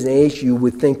day and age you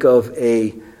would think of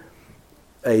a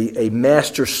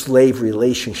master-slave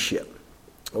relationship.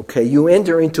 Okay, you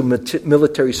enter into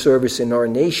military service in our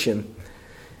nation.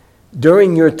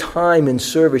 During your time in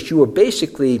service, you are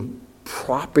basically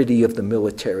property of the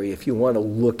military, if you want to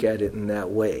look at it in that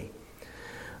way.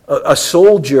 A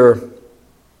soldier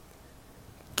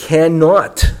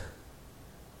cannot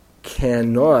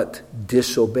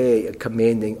disobey a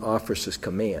commanding officer's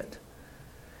command,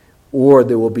 or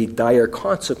there will be dire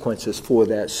consequences for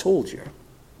that soldier.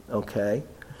 Okay?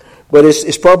 But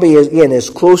it's probably, again, as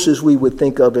close as we would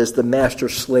think of as the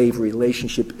master-slave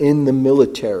relationship in the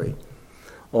military.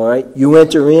 All right? You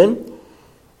enter in,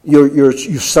 you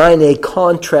sign a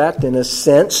contract in a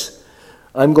sense.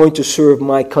 I'm going to serve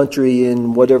my country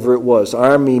in whatever it was,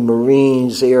 Army,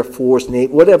 Marines, Air Force,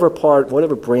 Navy, whatever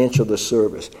branch of the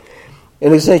service.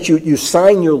 In a sense, you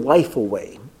sign your life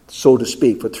away, so to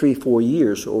speak, for 3-4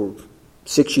 years or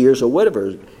 6 years or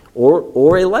whatever,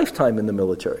 or a lifetime in the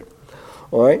military.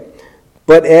 All right?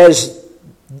 But as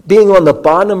being on the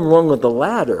bottom rung of the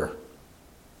ladder,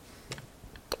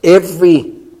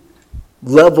 every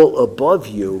level above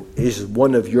you is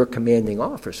one of your commanding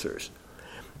officers.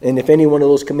 And if any one of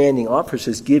those commanding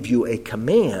officers give you a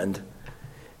command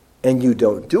and you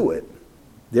don't do it,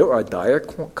 there are dire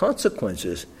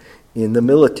consequences in the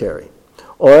military.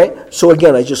 All right? So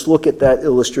again, I just look at that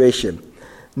illustration.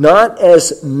 Not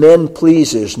as men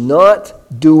pleasers, not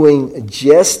doing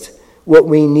just what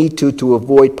we need to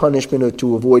avoid punishment or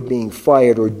to avoid being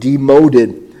fired or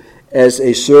demoted as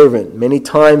a servant. Many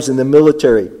times in the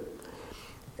military,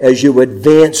 as you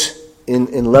advance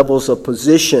in levels of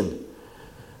position,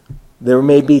 there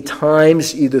may be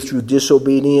times, either through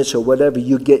disobedience or whatever,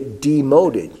 you get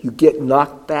demoted. You get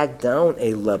knocked back down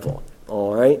a level.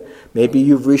 All right? Maybe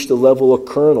you've reached the level of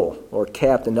colonel or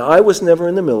captain. Now, I was never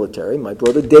in the military. My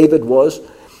brother David was,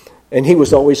 and he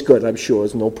was always good, I'm sure.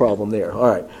 There's no problem there. All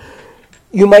right.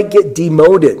 You might get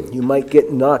demoted. You might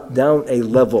get knocked down a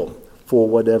level for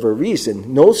whatever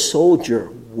reason. No soldier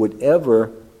would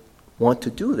ever want to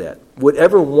do that, would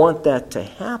ever want that to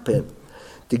happen,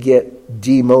 to get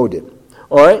demoted.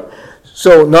 All right?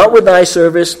 So not with eye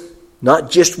service,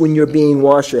 not just when you're being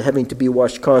washed or having to be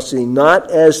washed constantly, not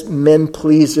as men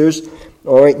pleasers,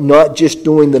 all right, not just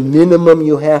doing the minimum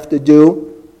you have to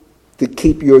do to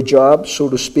keep your job, so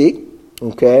to speak,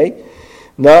 okay?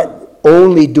 Not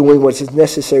only doing what is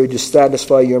necessary to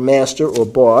satisfy your master or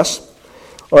boss.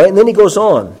 All right, and then he goes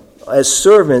on, as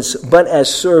servants, but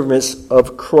as servants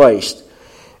of Christ.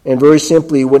 And very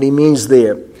simply, what he means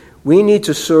there, we need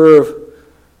to serve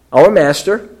our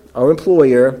master, our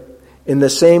employer, in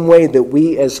the same way that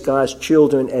we as God's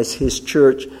children, as his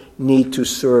church, need to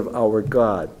serve our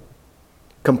God.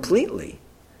 Completely.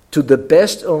 To the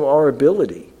best of our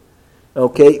ability.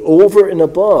 Okay, over and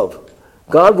above.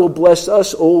 God will bless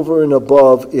us over and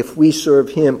above if we serve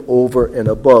him over and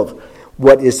above.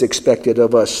 what is expected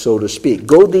of us, so to speak.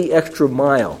 Go the extra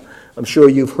mile. I'm sure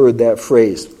you've heard that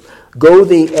phrase. Go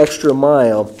the extra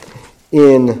mile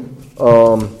in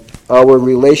our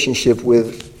relationship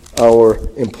with our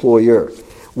employer.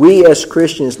 We as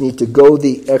Christians need to go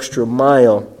the extra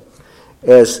mile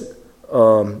as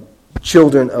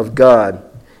children of God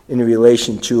in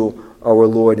relation to our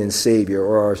Lord and Savior,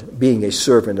 or our being a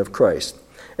servant of Christ.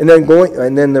 And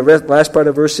then the last part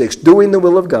of verse 6, doing the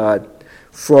will of God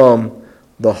from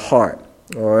the heart.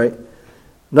 All right?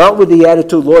 Not with the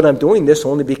attitude, Lord, I'm doing this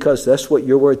only because that's what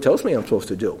your word tells me I'm supposed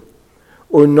to do.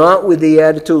 Or not with the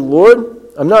attitude, Lord,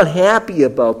 I'm not happy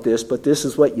about this, but this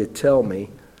is what you tell me,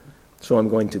 so I'm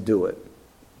going to do it.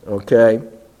 Okay?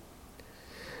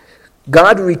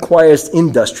 God requires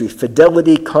industry,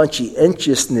 fidelity,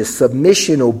 conscientiousness,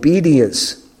 submission,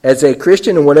 obedience. As a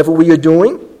Christian, and whatever we are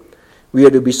doing, we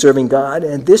are to be serving God,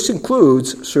 and this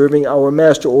includes serving our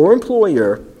master or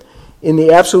employer in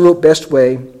the absolute best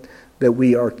way that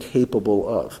we are capable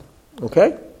of.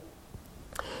 Okay?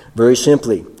 Very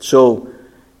simply. So,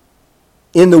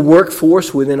 in the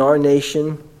workforce within our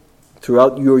nation,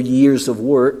 throughout your years of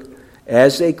work,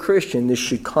 as a Christian, this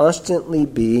should constantly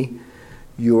be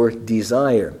your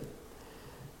desire.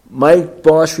 My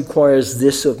boss requires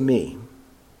this of me.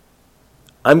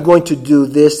 I'm going to do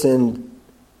this and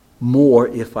more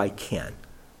if I can.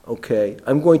 Okay?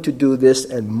 I'm going to do this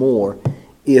and more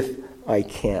if I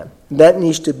can. That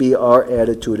needs to be our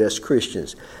attitude as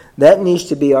Christians. That needs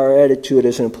to be our attitude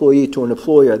as an employee to an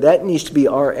employer. That needs to be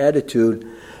our attitude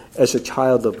as a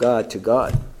child of God to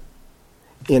God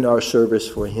in our service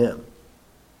for Him.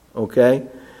 Okay?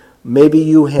 Maybe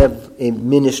you have a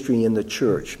ministry in the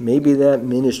church. Maybe that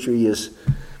ministry is,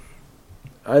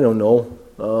 I don't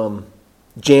know,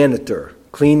 janitor,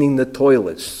 cleaning the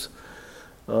toilets,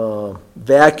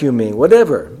 vacuuming,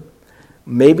 whatever.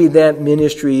 Maybe that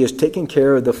ministry is taking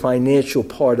care of the financial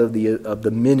part of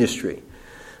the ministry.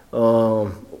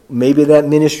 Maybe that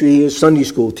ministry is Sunday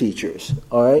school teachers.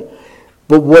 All right?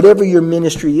 But whatever your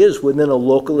ministry is within a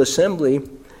local assembly,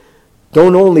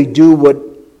 don't only do what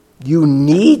you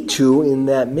need to in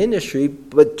that ministry,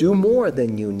 but do more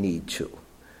than you need to,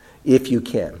 if you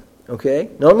can. Okay?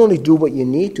 Not only do what you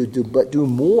need to do, but do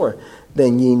more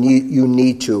than you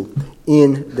need to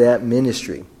in that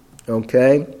ministry.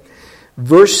 Okay?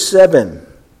 Verse 7,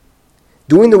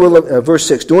 verse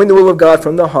 6, doing the will of God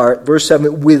from the heart. Verse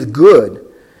 7, with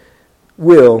good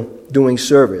will doing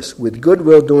service. With good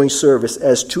will doing service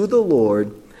as to the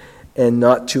Lord and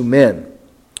not to men.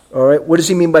 All right? What does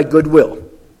he mean by goodwill?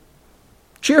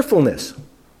 Cheerfulness.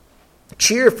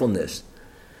 Cheerfulness.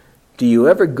 Do you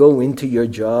ever go into your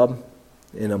job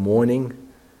in the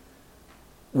morning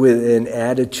with an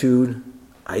attitude,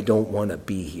 I don't want to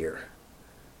be here?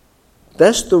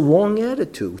 That's the wrong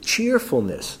attitude.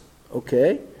 Cheerfulness.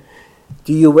 Okay?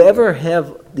 Do you ever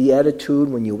have the attitude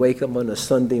when you wake up on a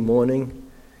Sunday morning,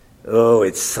 oh,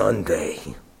 it's Sunday.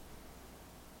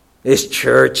 It's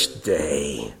church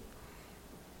day.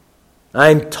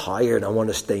 I'm tired. I want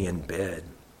to stay in bed.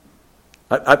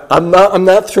 I'm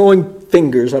not throwing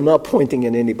fingers. I'm not pointing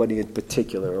at anybody in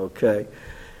particular, okay?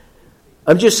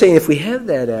 I'm just saying if we have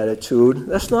that attitude,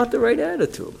 that's not the right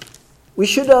attitude. We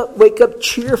should wake up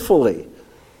cheerfully.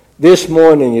 This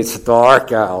morning it's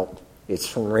dark out.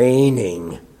 It's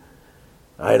raining.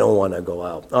 I don't want to go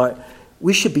out. All right.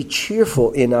 We should be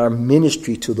cheerful in our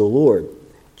ministry to the Lord.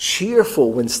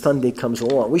 Cheerful when Sunday comes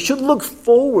along. We should look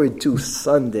forward to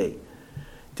Sunday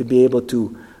to be able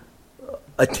to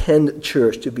attend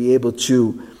church, to be able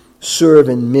to serve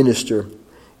and minister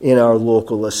in our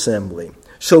local assembly.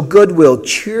 So goodwill,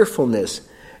 cheerfulness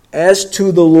as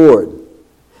to the Lord.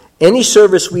 Any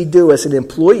service we do as an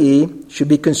employee should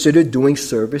be considered doing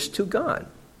service to God.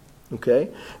 Okay?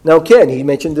 Now Ken, he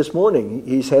mentioned this morning,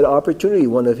 he's had opportunity,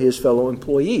 one of his fellow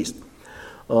employees,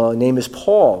 name is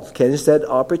Paul. Ken has had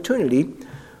opportunity,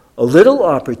 a little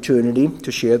opportunity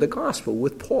to share the gospel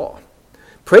with Paul.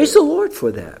 Praise the Lord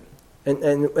for that.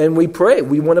 And we pray.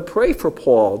 We want to pray for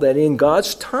Paul that in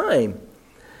God's time,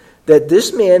 that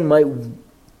this man might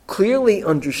clearly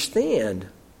understand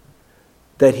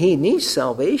that he needs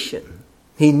salvation.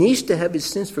 He needs to have his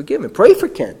sins forgiven. Pray for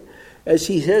Ken as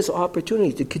he has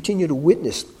opportunity to continue to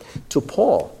witness to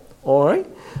Paul. All right?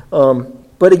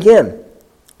 But again,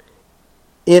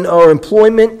 in our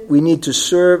employment, we need to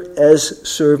serve as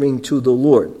serving to the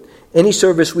Lord. Any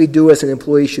service we do as an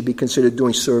employee should be considered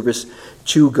doing service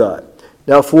to God.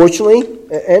 Now, fortunately,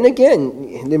 and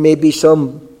again, there may be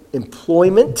some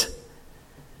employment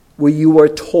where you are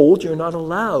told you're not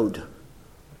allowed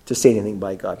to say anything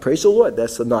by God. Praise the Lord,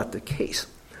 that's not the case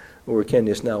where Ken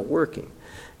is now working.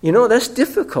 You know, that's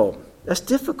difficult. That's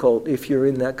difficult if you're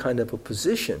in that kind of a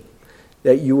position,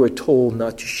 that you are told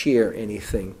not to share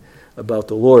anything about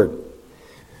the Lord.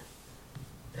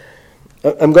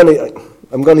 I'm going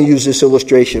to use this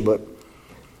illustration, but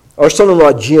our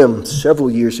son-in-law Jim,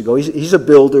 several years ago, he's a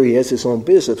builder, he has his own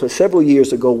business, but several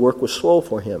years ago work was slow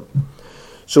for him.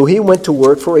 So he went to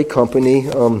work for a company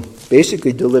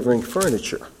basically delivering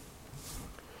furniture.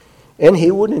 And he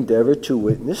would endeavor to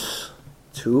witness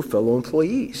to fellow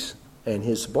employees and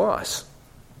his boss.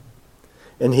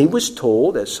 And he was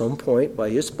told at some point by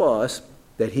his boss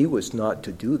that he was not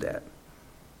to do that.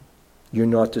 You're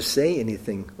not to say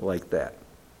anything like that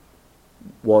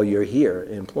while you're here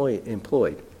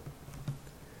employed.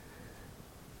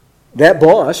 That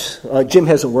boss, Jim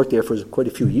hasn't worked there for quite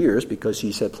a few years because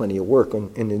he's had plenty of work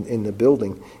in the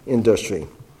building industry.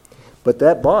 But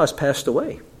that boss passed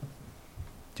away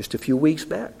just a few weeks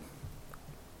back.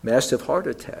 Massive heart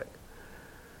attack.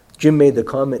 Jim made the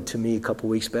comment to me a couple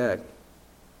weeks back,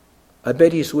 I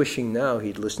bet he's wishing now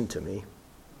he'd listened to me.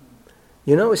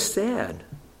 You know, it's sad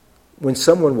when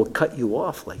someone will cut you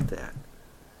off like that.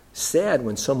 Sad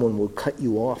when someone will cut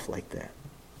you off like that.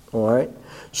 All right?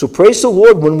 So praise the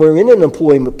Lord when we're in an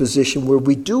employment position where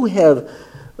we do have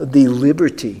the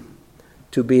liberty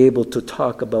to be able to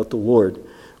talk about the Lord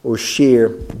or share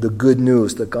the good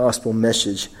news, the gospel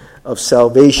message of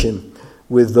salvation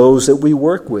with those that we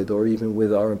work with or even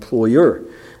with our employer,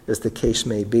 as the case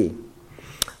may be.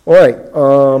 All right,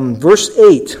 verse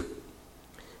 8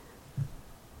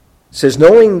 says,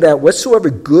 knowing that whatsoever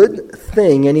good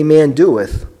thing any man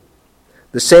doeth,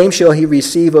 the same shall he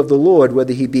receive of the Lord,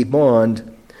 whether he be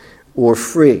bond or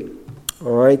free.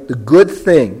 All right, the good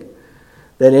thing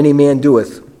that any man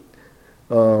doeth,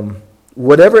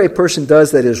 whatever a person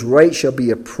does that is right shall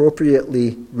be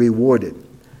appropriately rewarded.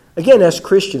 Again, as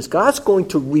Christians, God's going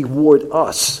to reward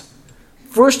us.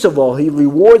 First of all, he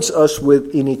rewards us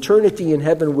with an eternity in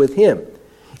heaven with him,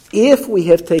 if we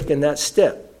have taken that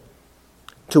step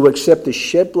to accept the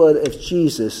shed blood of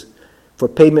Jesus for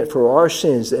payment for our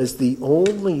sins as the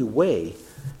only way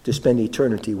to spend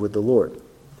eternity with the Lord.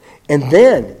 And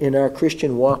then, in our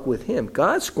Christian walk with him,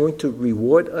 God's going to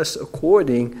reward us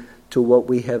according to what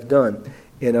we have done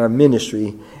in our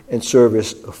ministry and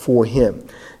service for him.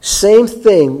 Same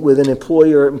thing with an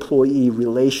employer-employee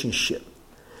relationship.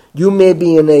 You may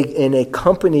be in a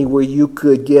company where you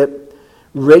could get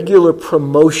regular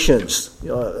promotions,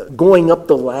 going up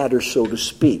the ladder, so to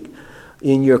speak,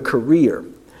 in your career.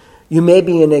 You may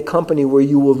be in a company where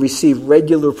you will receive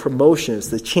regular promotions.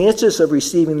 The chances of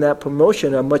receiving that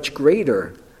promotion are much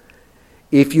greater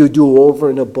if you do over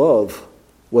and above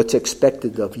what's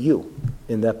expected of you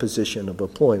in that position of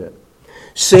employment.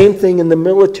 Same thing in the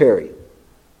military.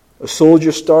 A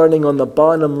soldier starting on the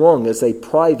bottom rung as a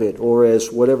private or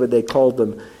as whatever they called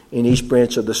them in each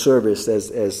branch of the service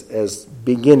as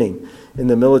beginning in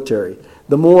the military.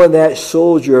 The more that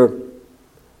soldier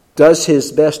does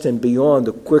his best and beyond,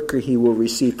 the quicker he will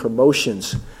receive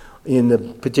promotions in the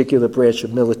particular branch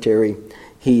of military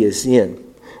he is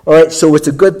in. All right, so it's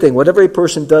a good thing. Whatever a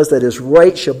person does that is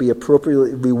right shall be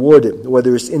appropriately rewarded,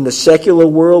 whether it's in the secular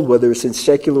world, whether it's in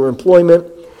secular employment,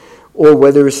 or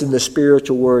whether it's in the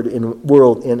spiritual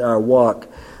world in our walk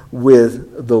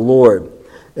with the Lord.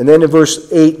 And then in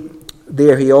verse 8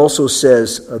 there he also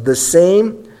says, the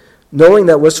same, knowing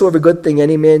that whatsoever good thing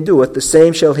any man doeth, the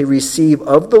same shall he receive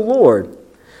of the Lord,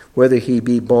 whether he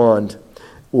be bond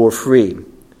or free.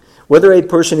 Whether a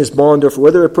person is bond or free,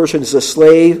 whether a person is a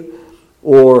slave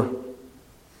or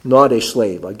not a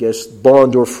slave, I guess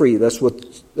bond or free, that's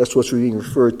what's being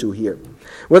referred to here.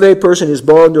 Whether a person is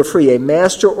bond or free, a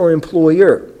master or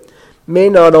employer may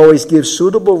not always give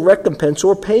suitable recompense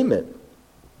or payment.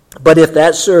 But if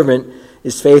that servant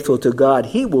is faithful to God,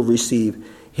 he will receive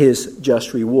his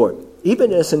just reward.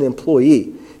 Even as an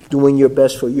employee, doing your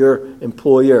best for your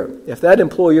employer. If that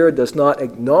employer does not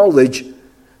acknowledge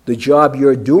the job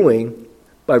you're doing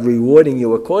by rewarding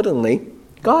you accordingly,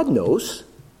 God knows.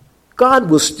 God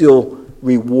will still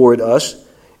reward us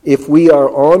if we are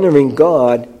honoring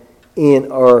God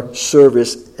in our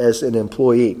service as an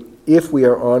employee. If we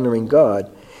are honoring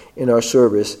God in our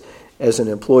service as an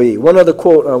employee. One other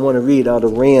quote I want to read out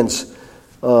of Rand's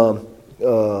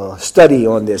study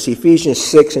on this. Ephesians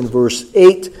 6 and verse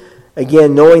 8.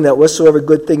 Again, knowing that whatsoever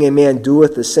good thing a man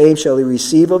doeth, the same shall he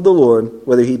receive of the Lord,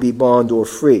 whether he be bond or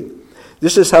free.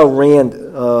 This is how Rand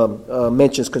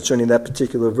mentions concerning that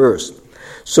particular verse.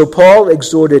 So Paul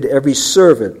exhorted every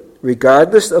servant,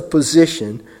 regardless of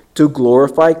position, to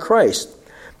glorify Christ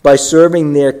by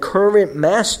serving their current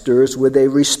masters with a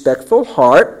respectful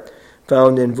heart,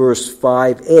 found in verse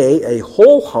 5a, a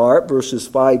whole heart, verses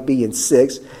 5b and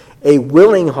 6, a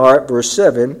willing heart, verse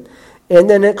 7,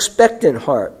 and an expectant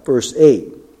heart, verse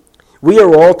 8. We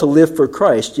are all to live for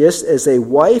Christ, just as a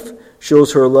wife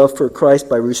shows her love for Christ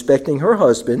by respecting her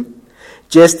husband,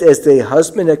 just as the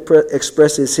husband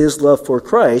expresses his love for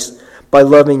Christ by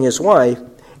loving his wife,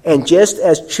 and just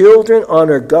as children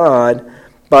honor God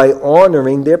by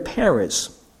honoring their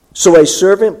parents. So a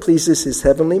servant pleases his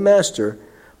heavenly master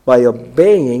by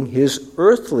obeying his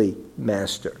earthly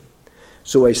master.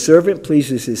 So a servant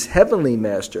pleases his heavenly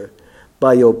master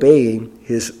by obeying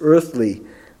his earthly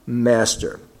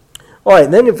master. All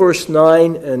right, then in verse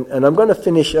 9, and I'm going to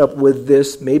finish up with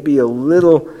this, maybe a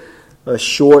little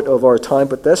short of our time,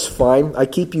 but that's fine. I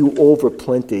keep you over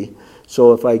plenty,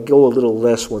 so if I go a little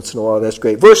less once in a while, that's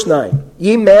great. Verse 9,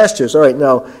 ye masters. All right,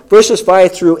 now, verses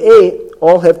 5 through 8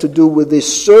 all have to do with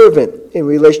this servant in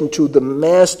relation to the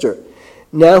master.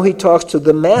 Now he talks to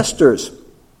the masters.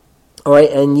 All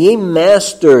right, and ye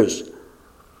masters,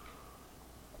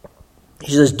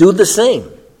 he says, do the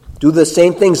same. Do the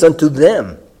same things unto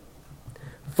them,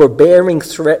 forbearing,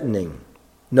 threatening,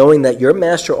 knowing that your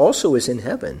master also is in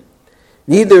heaven.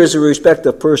 Neither is a respect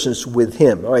of persons with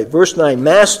him. All right, verse 9,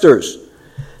 masters.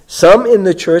 Some in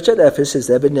the church at Ephesus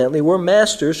evidently were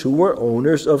masters who were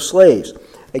owners of slaves.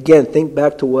 Again, think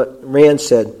back to what Rand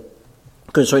said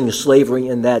concerning slavery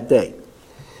in that day.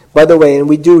 By the way, and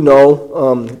we do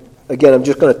know, again, I'm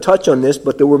just going to touch on this,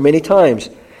 but there were many times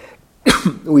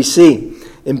we see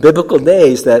in biblical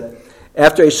days that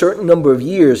after a certain number of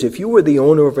years, if you were the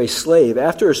owner of a slave,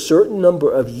 after a certain number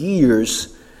of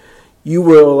years, you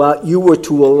were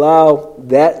to allow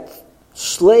that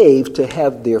slave to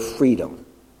have their freedom.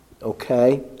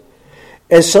 Okay?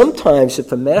 And sometimes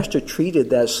if a master treated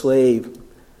that slave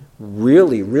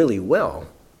really, really well,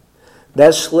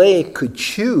 that slave could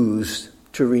choose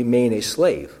to remain a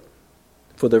slave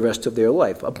for the rest of their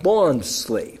life, a bond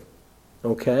slave.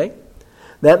 Okay?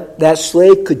 That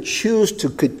slave could choose to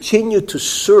continue to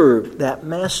serve that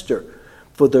master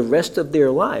for the rest of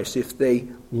their lives if they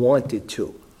wanted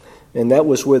to. And that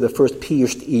was where the first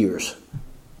pierced ears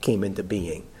came into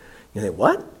being. You think,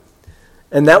 what?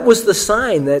 And that was the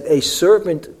sign that a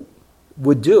servant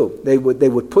would do. They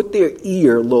would put their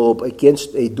ear lobe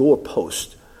against a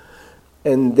doorpost,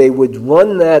 and they would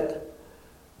run that,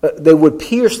 they would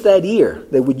pierce that ear.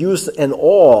 They would use an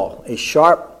awl, a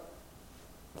sharp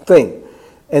thing,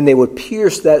 and they would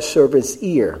pierce that servant's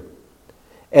ear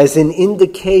as an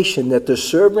indication that the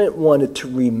servant wanted to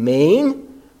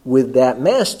remain with that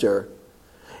master,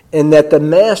 and that the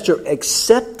master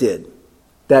accepted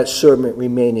that servant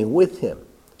remaining with him.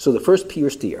 So the first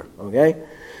pierced ear, okay?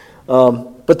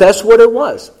 But that's what it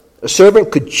was. A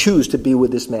servant could choose to be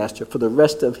with his master for the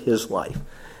rest of his life.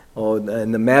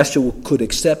 And the master could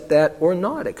accept that or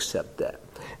not accept that.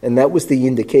 And that was the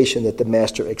indication that the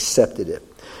master accepted it.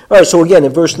 All right, so again,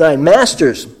 in verse 9,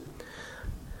 masters.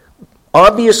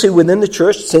 Obviously, within the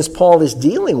church, since Paul is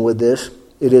dealing with this,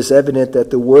 it is evident that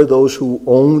there were those who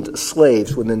owned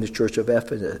slaves within the church of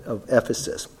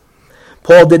Ephesus.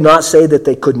 Paul did not say that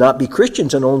they could not be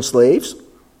Christians and own slaves.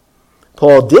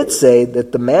 Paul did say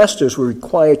that the masters were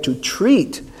required to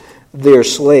treat their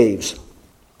slaves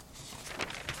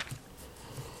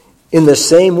in the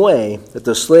same way that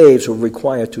the slaves were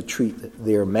required to treat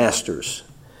their masters.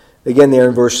 Again, there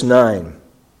in verse 9.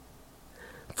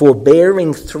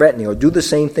 Forbearing, threatening, or do the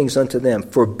same things unto them.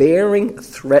 Forbearing,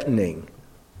 threatening.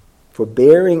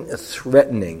 Forbearing,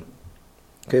 threatening.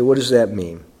 Okay, what does that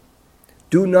mean?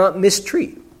 Do not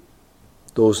mistreat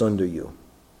those under you.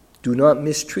 Do not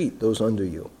mistreat those under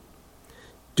you.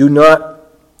 Do not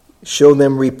show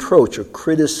them reproach or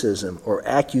criticism or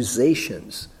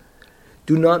accusations.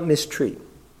 Do not mistreat.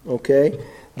 Okay?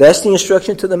 That's the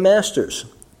instruction to the masters.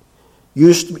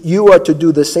 You are to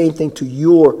do the same thing to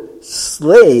your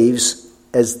slaves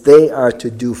as they are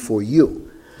to do for you.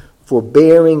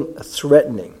 Forbearing,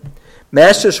 threatening.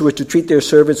 Masters were to treat their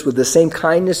servants with the same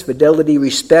kindness, fidelity,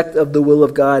 respect of the will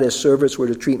of God as servants were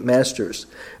to treat masters.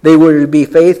 They were to be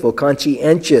faithful,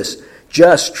 conscientious,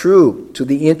 just, true to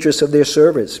the interests of their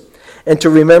servants, and to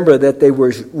remember that they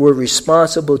were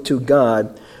responsible to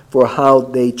God for how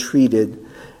they treated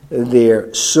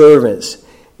their servants.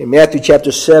 In Matthew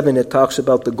chapter 7, it talks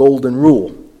about the golden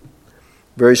rule.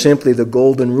 Very simply, the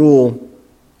golden rule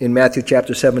in Matthew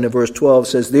chapter 7 and verse 12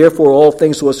 says, Therefore all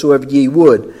things whatsoever ye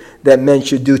would that men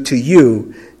should do to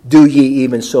you, do ye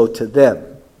even so to them.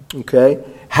 Okay?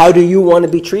 How do you want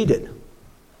to be treated?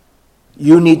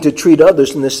 You need to treat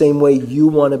others in the same way you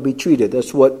want to be treated.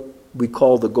 That's what we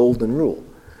call the golden rule.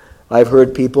 I've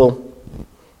heard people,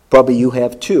 probably you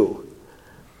have too,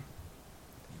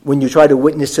 when you try to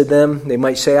witness to them, they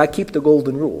might say, I keep the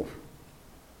golden rule.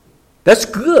 That's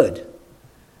good.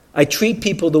 I treat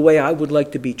people the way I would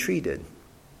like to be treated.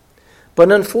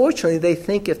 But unfortunately, they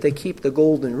think if they keep the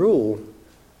golden rule,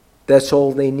 that's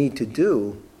all they need to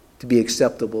do to be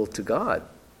acceptable to God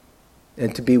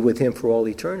and to be with Him for all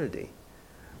eternity.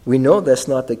 We know that's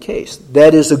not the case.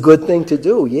 That is a good thing to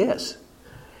do, yes.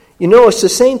 You know, it's the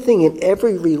same thing in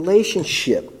every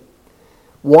relationship.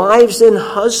 Wives and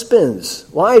husbands.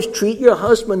 Wives, treat your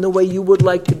husband the way you would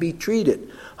like to be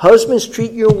treated. Husbands,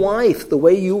 treat your wife the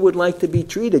way you would like to be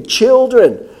treated.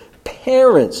 Children,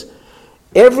 parents,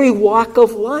 every walk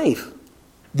of life.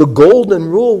 The golden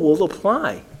rule will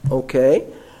apply, okay?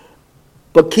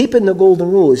 But keeping the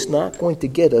golden rule is not going to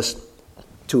get us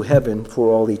to heaven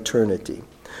for all eternity.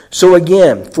 So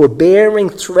again, forbearing,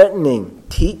 threatening,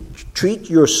 treat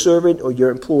your servant or your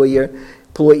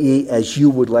employee as you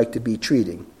would like to be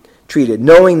treated,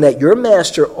 knowing that your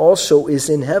master also is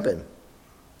in heaven.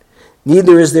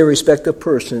 Neither is there respect of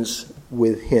persons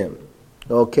with him.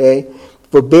 Okay?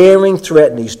 Forbearing,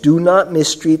 threatening. Do not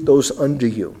mistreat those under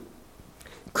you.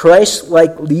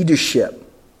 Christ-like leadership.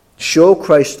 Show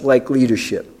Christ-like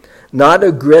leadership. Not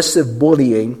aggressive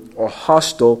bullying or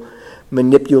hostile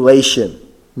manipulation.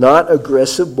 Not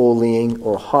aggressive bullying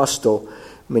or hostile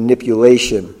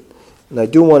manipulation. And I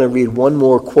do want to read one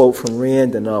more quote from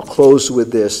Rand, and I'll close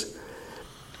with this.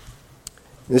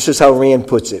 This is how Rand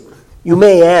puts it. You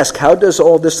may ask, how does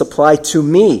all this apply to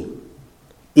me?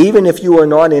 Even if you are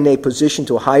not in a position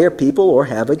to hire people or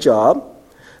have a job,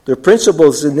 the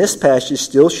principles in this passage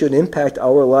still should impact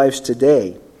our lives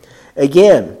today.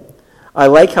 Again, I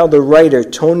like how the writer,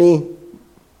 Tony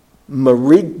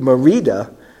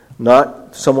Merida,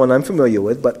 not someone I'm familiar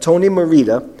with, but Tony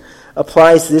Merida,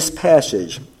 applies this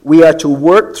passage. We are to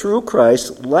work through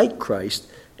Christ, like Christ,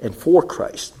 and for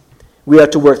Christ. We are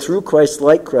to work through Christ,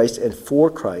 like Christ, and for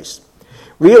Christ.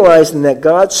 Realizing that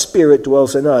God's Spirit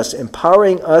dwells in us,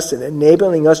 empowering us and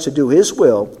enabling us to do His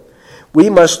will,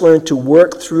 we must learn to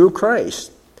work through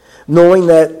Christ, knowing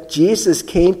that Jesus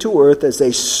came to earth as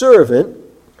a servant,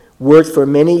 worked for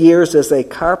many years as a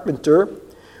carpenter,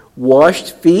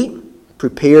 washed feet,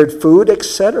 prepared food,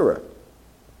 etc.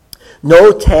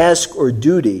 No task or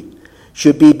duty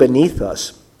should be beneath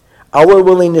us. Our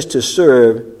willingness to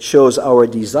serve shows our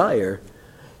desire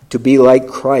to be like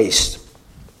Christ.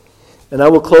 And I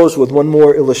will close with one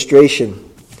more illustration.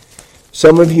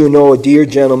 Some of you know a dear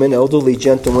gentleman, elderly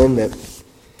gentleman, that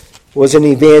was an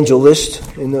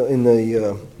evangelist in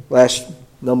the last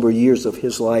number of years of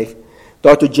his life,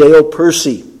 Dr. J.O.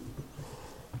 Percy.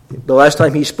 The last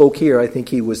time he spoke here, I think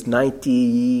he was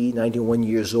 91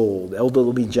 years old,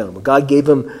 elderly gentleman. God gave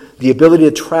him the ability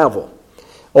to travel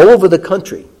all over the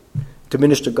country to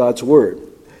minister God's word.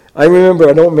 I don't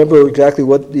remember exactly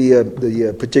what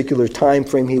the particular time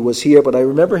frame he was here, but I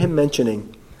remember him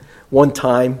mentioning one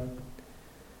time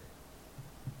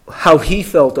how he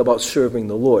felt about serving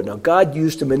the Lord. Now, God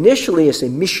used him initially as a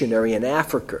missionary in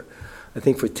Africa, I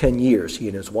think for 10 years, he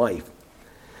and his wife.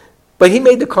 But he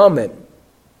made the comment,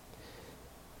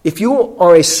 if you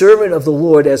are a servant of the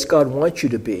Lord as God wants you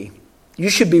to be, you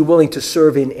should be willing to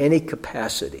serve in any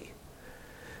capacity.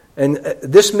 And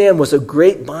this man was a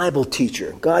great Bible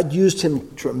teacher. God used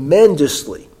him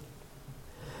tremendously.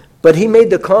 But he made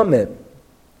the comment,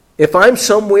 if I'm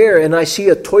somewhere and I see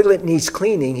a toilet needs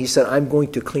cleaning, he said, I'm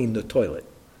going to clean the toilet.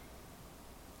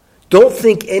 Don't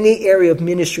think any area of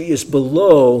ministry is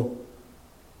below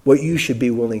what you should be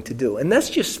willing to do. And that's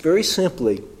just very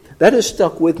simply, that has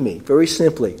stuck with me, very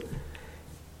simply.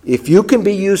 If you can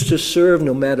be used to serve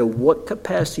no matter what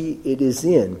capacity it is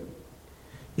in,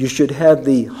 you should have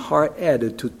the heart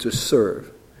attitude to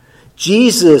serve.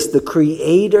 Jesus, the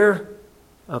creator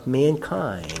of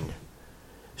mankind,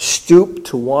 stooped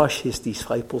to wash his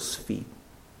disciples' feet.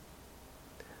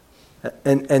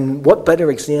 And what better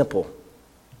example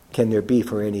can there be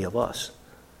for any of us?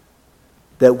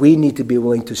 That we need to be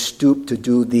willing to stoop to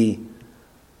do the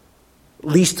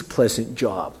least pleasant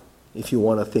job, if you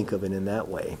want to think of it in that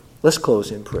way. Let's close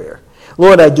in prayer.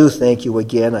 Lord, I do thank you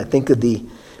again. I think of the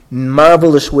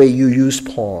marvelous way you used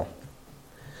Paul.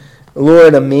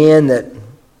 Lord, a man that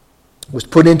was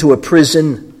put into a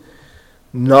prison,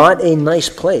 not a nice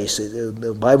place.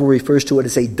 The Bible refers to it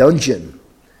as a dungeon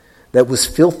that was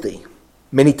filthy.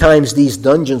 Many times these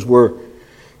dungeons were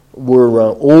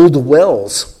old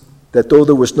wells that, though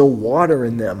there was no water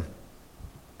in them,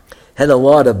 had a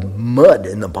lot of mud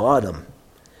in the bottom.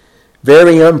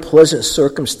 Very unpleasant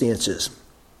circumstances.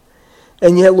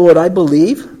 And yet, Lord, I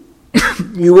believe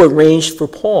you arranged for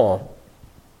Paul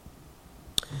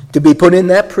to be put in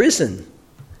that prison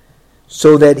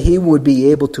so that he would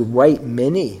be able to write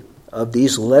many of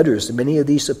these letters, many of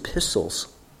these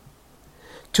epistles,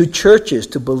 to churches,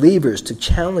 to believers, to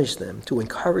challenge them, to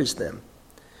encourage them.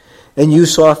 And you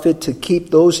saw fit to keep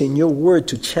those in your word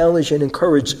to challenge and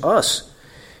encourage us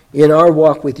in our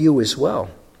walk with you as well.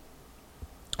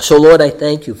 So, Lord, I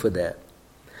thank you for that.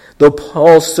 Though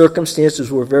Paul's circumstances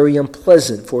were very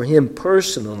unpleasant for him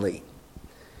personally,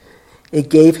 it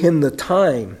gave him the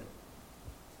time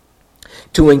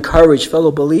to encourage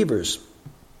fellow believers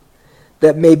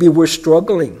that maybe were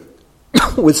struggling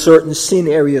with certain sin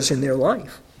areas in their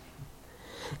life.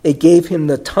 It gave him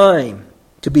the time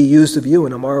to be used of you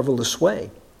in a marvelous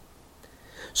way.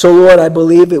 So, Lord, I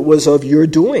believe it was of your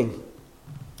doing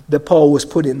that Paul was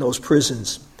put in those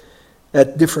prisons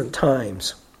at different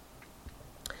times,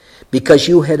 because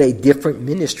you had a different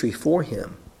ministry for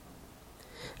him.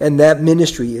 And that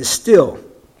ministry is still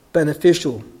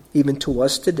beneficial even to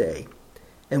us today.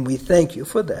 And we thank you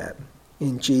for that.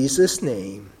 In Jesus'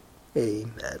 name,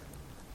 amen.